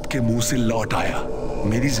मौत के मुंह से लौट आया,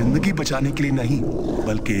 मेरी जिंदगी बचाने के लिए नहीं,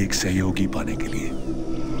 बल्कि एक सहयोगी पाने के लिए।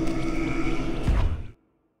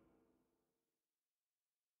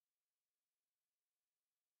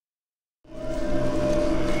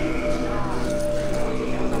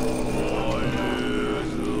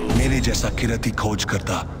 मेरे जैसा किरती खोज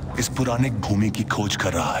करता इस पुराने भूमि की खोज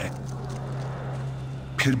कर रहा है।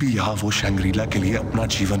 फिर भी यहां वो शैंग्रीला के लिए अपना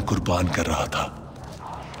जीवन कुर्बान कर रहा था,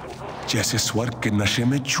 जैसे स्वर्ग के नशे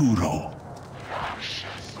में चूर हो।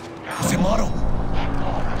 उसे मारो।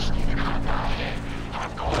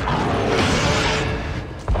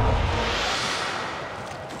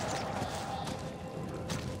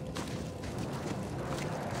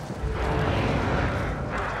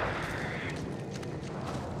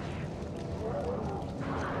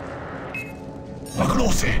 पकड़ो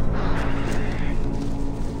उसे।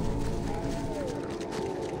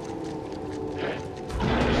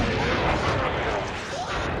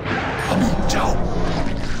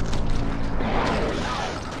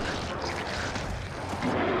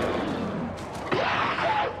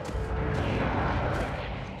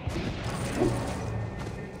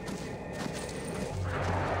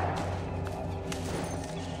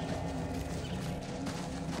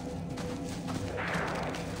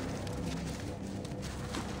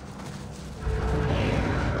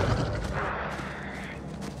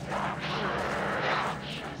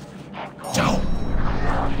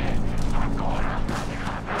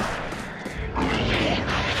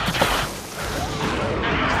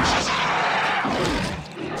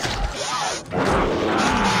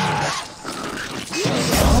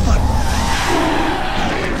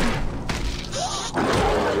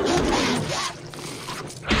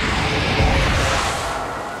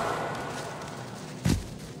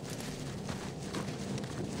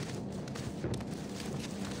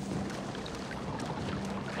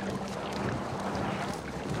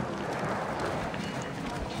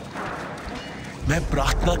 मैं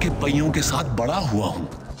प्रार्थना के पहियों के साथ बड़ा हुआ हूं,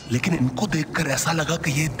 लेकिन इनको देखकर ऐसा लगा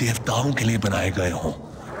कि ये देवताओं के लिए बनाए गए हों।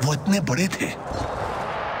 वो इतने बड़े थे।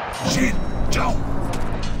 शेर, जाओ।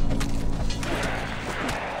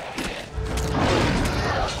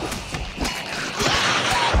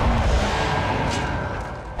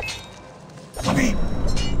 अभी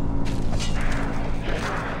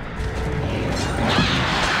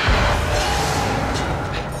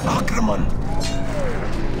आक्रमण।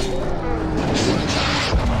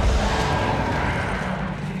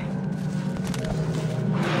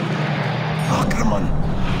 आक्रमण।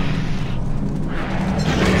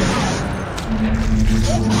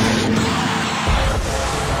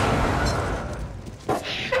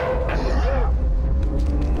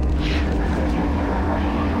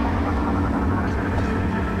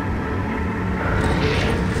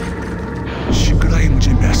 शिकड़ाई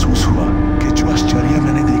मुझे महसूस हुआ कि जो आश्चर्य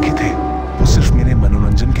मैंने देखे थे वो सिर्फ मेरे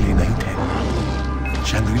मनोरंजन के लिए नहीं थे।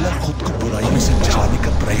 शंग्रीला खुद को बुराइयों से बचाने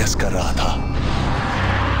का प्रयास कर रहा था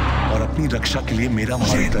और अपनी रक्षा के लिए मेरा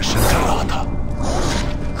मार्गदर्शन कर रहा था।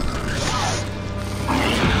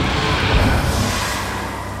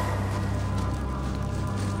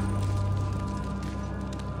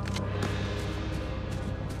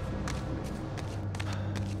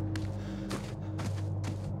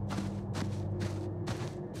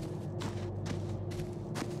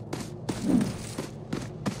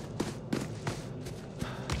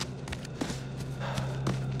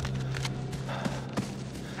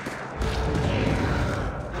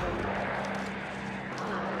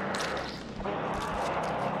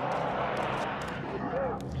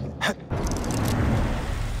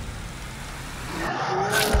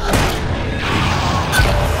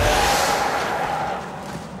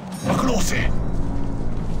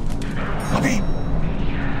 अभी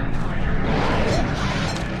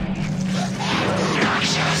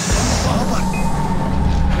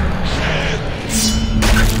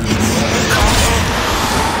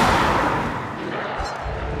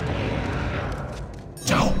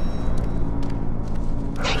जाओ।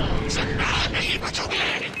 नहीं बचोगे।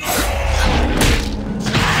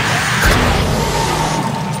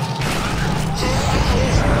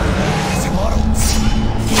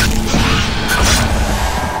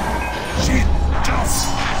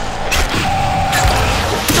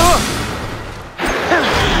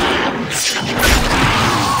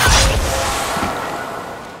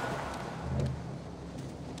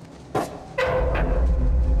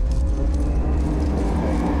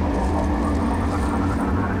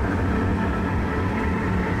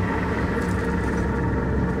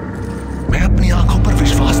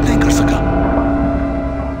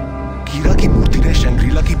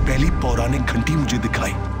 पौराणिक घंटी मुझे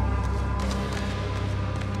दिखाई,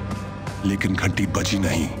 लेकिन घंटी बजी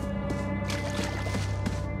नहीं।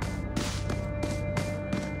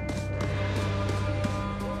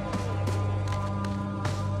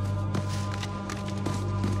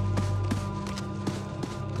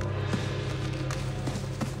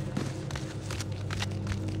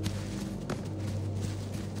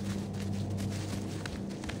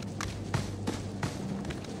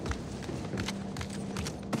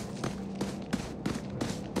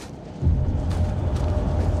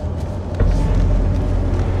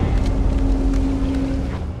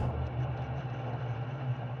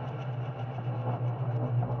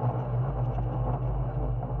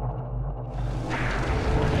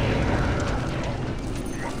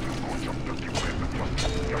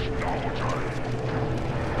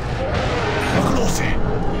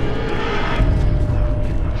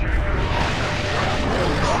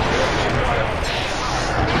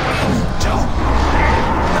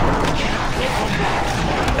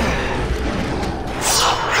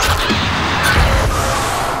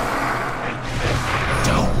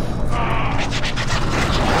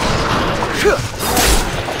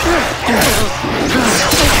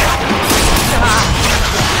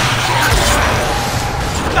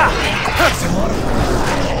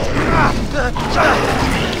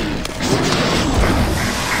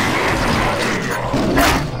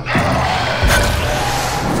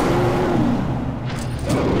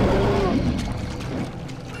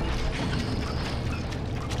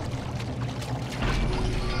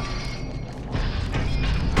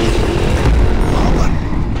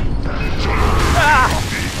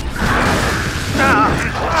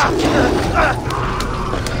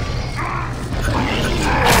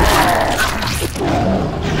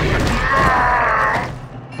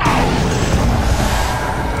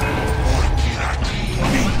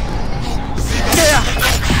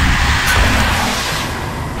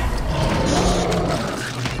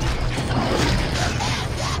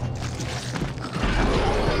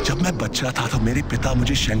 बच्चा था तो मेरे पिता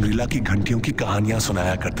मुझे शंग्रीला की घंटियों की कहानियां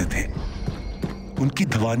सुनाया करते थे। उनकी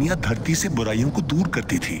ध्वनियां धरती से बुराइयों को दूर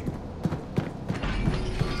करती थी।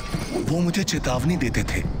 वो मुझे चेतावनी देते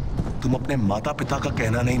थे, तुम अपने माता पिता का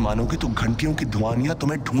कहना नहीं मानोगे तो घंटियों की ध्वनियां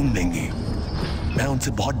तुम्हें ढूंढ लेंगी। मैं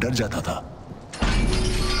उनसे बहुत डर जाता था।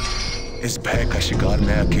 इस भय का शिकार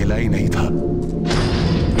मैं अकेला ही नहीं था।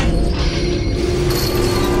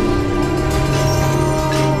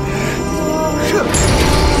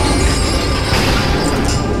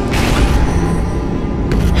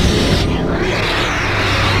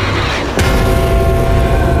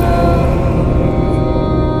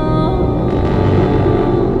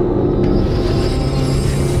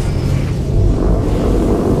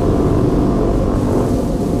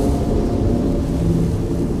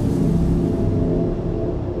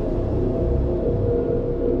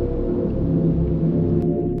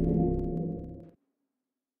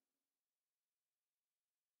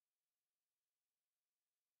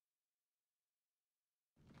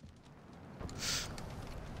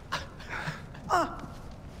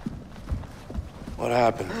 What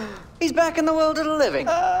happened? He's back in the world of the living.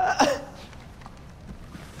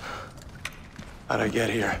 How'd I get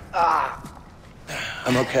here?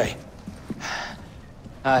 I'm okay.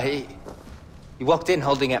 He walked in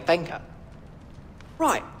holding that banker.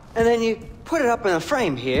 Right, and then you put it up in a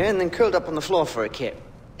frame here and then curled up on the floor for a kip.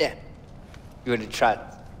 Yeah. You want to try?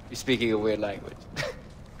 You're speaking a weird language.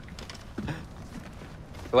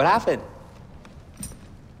 What happened?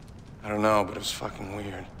 I don't know, but it was fucking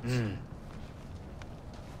weird.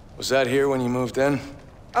 Was that here when you moved in?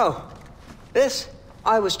 Oh, this?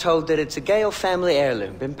 I was told that it's a Gale family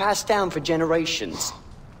heirloom, been passed down for generations.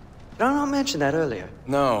 Did I not mention that earlier?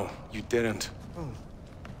 No, you didn't.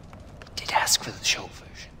 Did ask for the short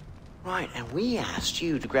version. Right, and we asked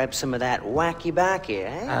you to grab some of that wacky backy,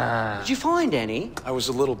 eh? Did you find any? I was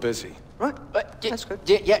a little busy. Right, that's good.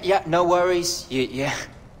 Yeah, no worries. Yeah,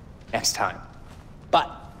 next time. But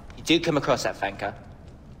you do come across that banker,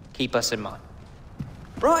 keep us in mind.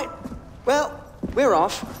 Right, well, we're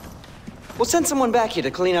off. We'll send someone back here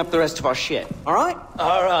to clean up the rest of our shit, all right?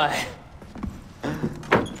 All right.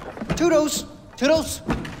 Toodles! Toodles!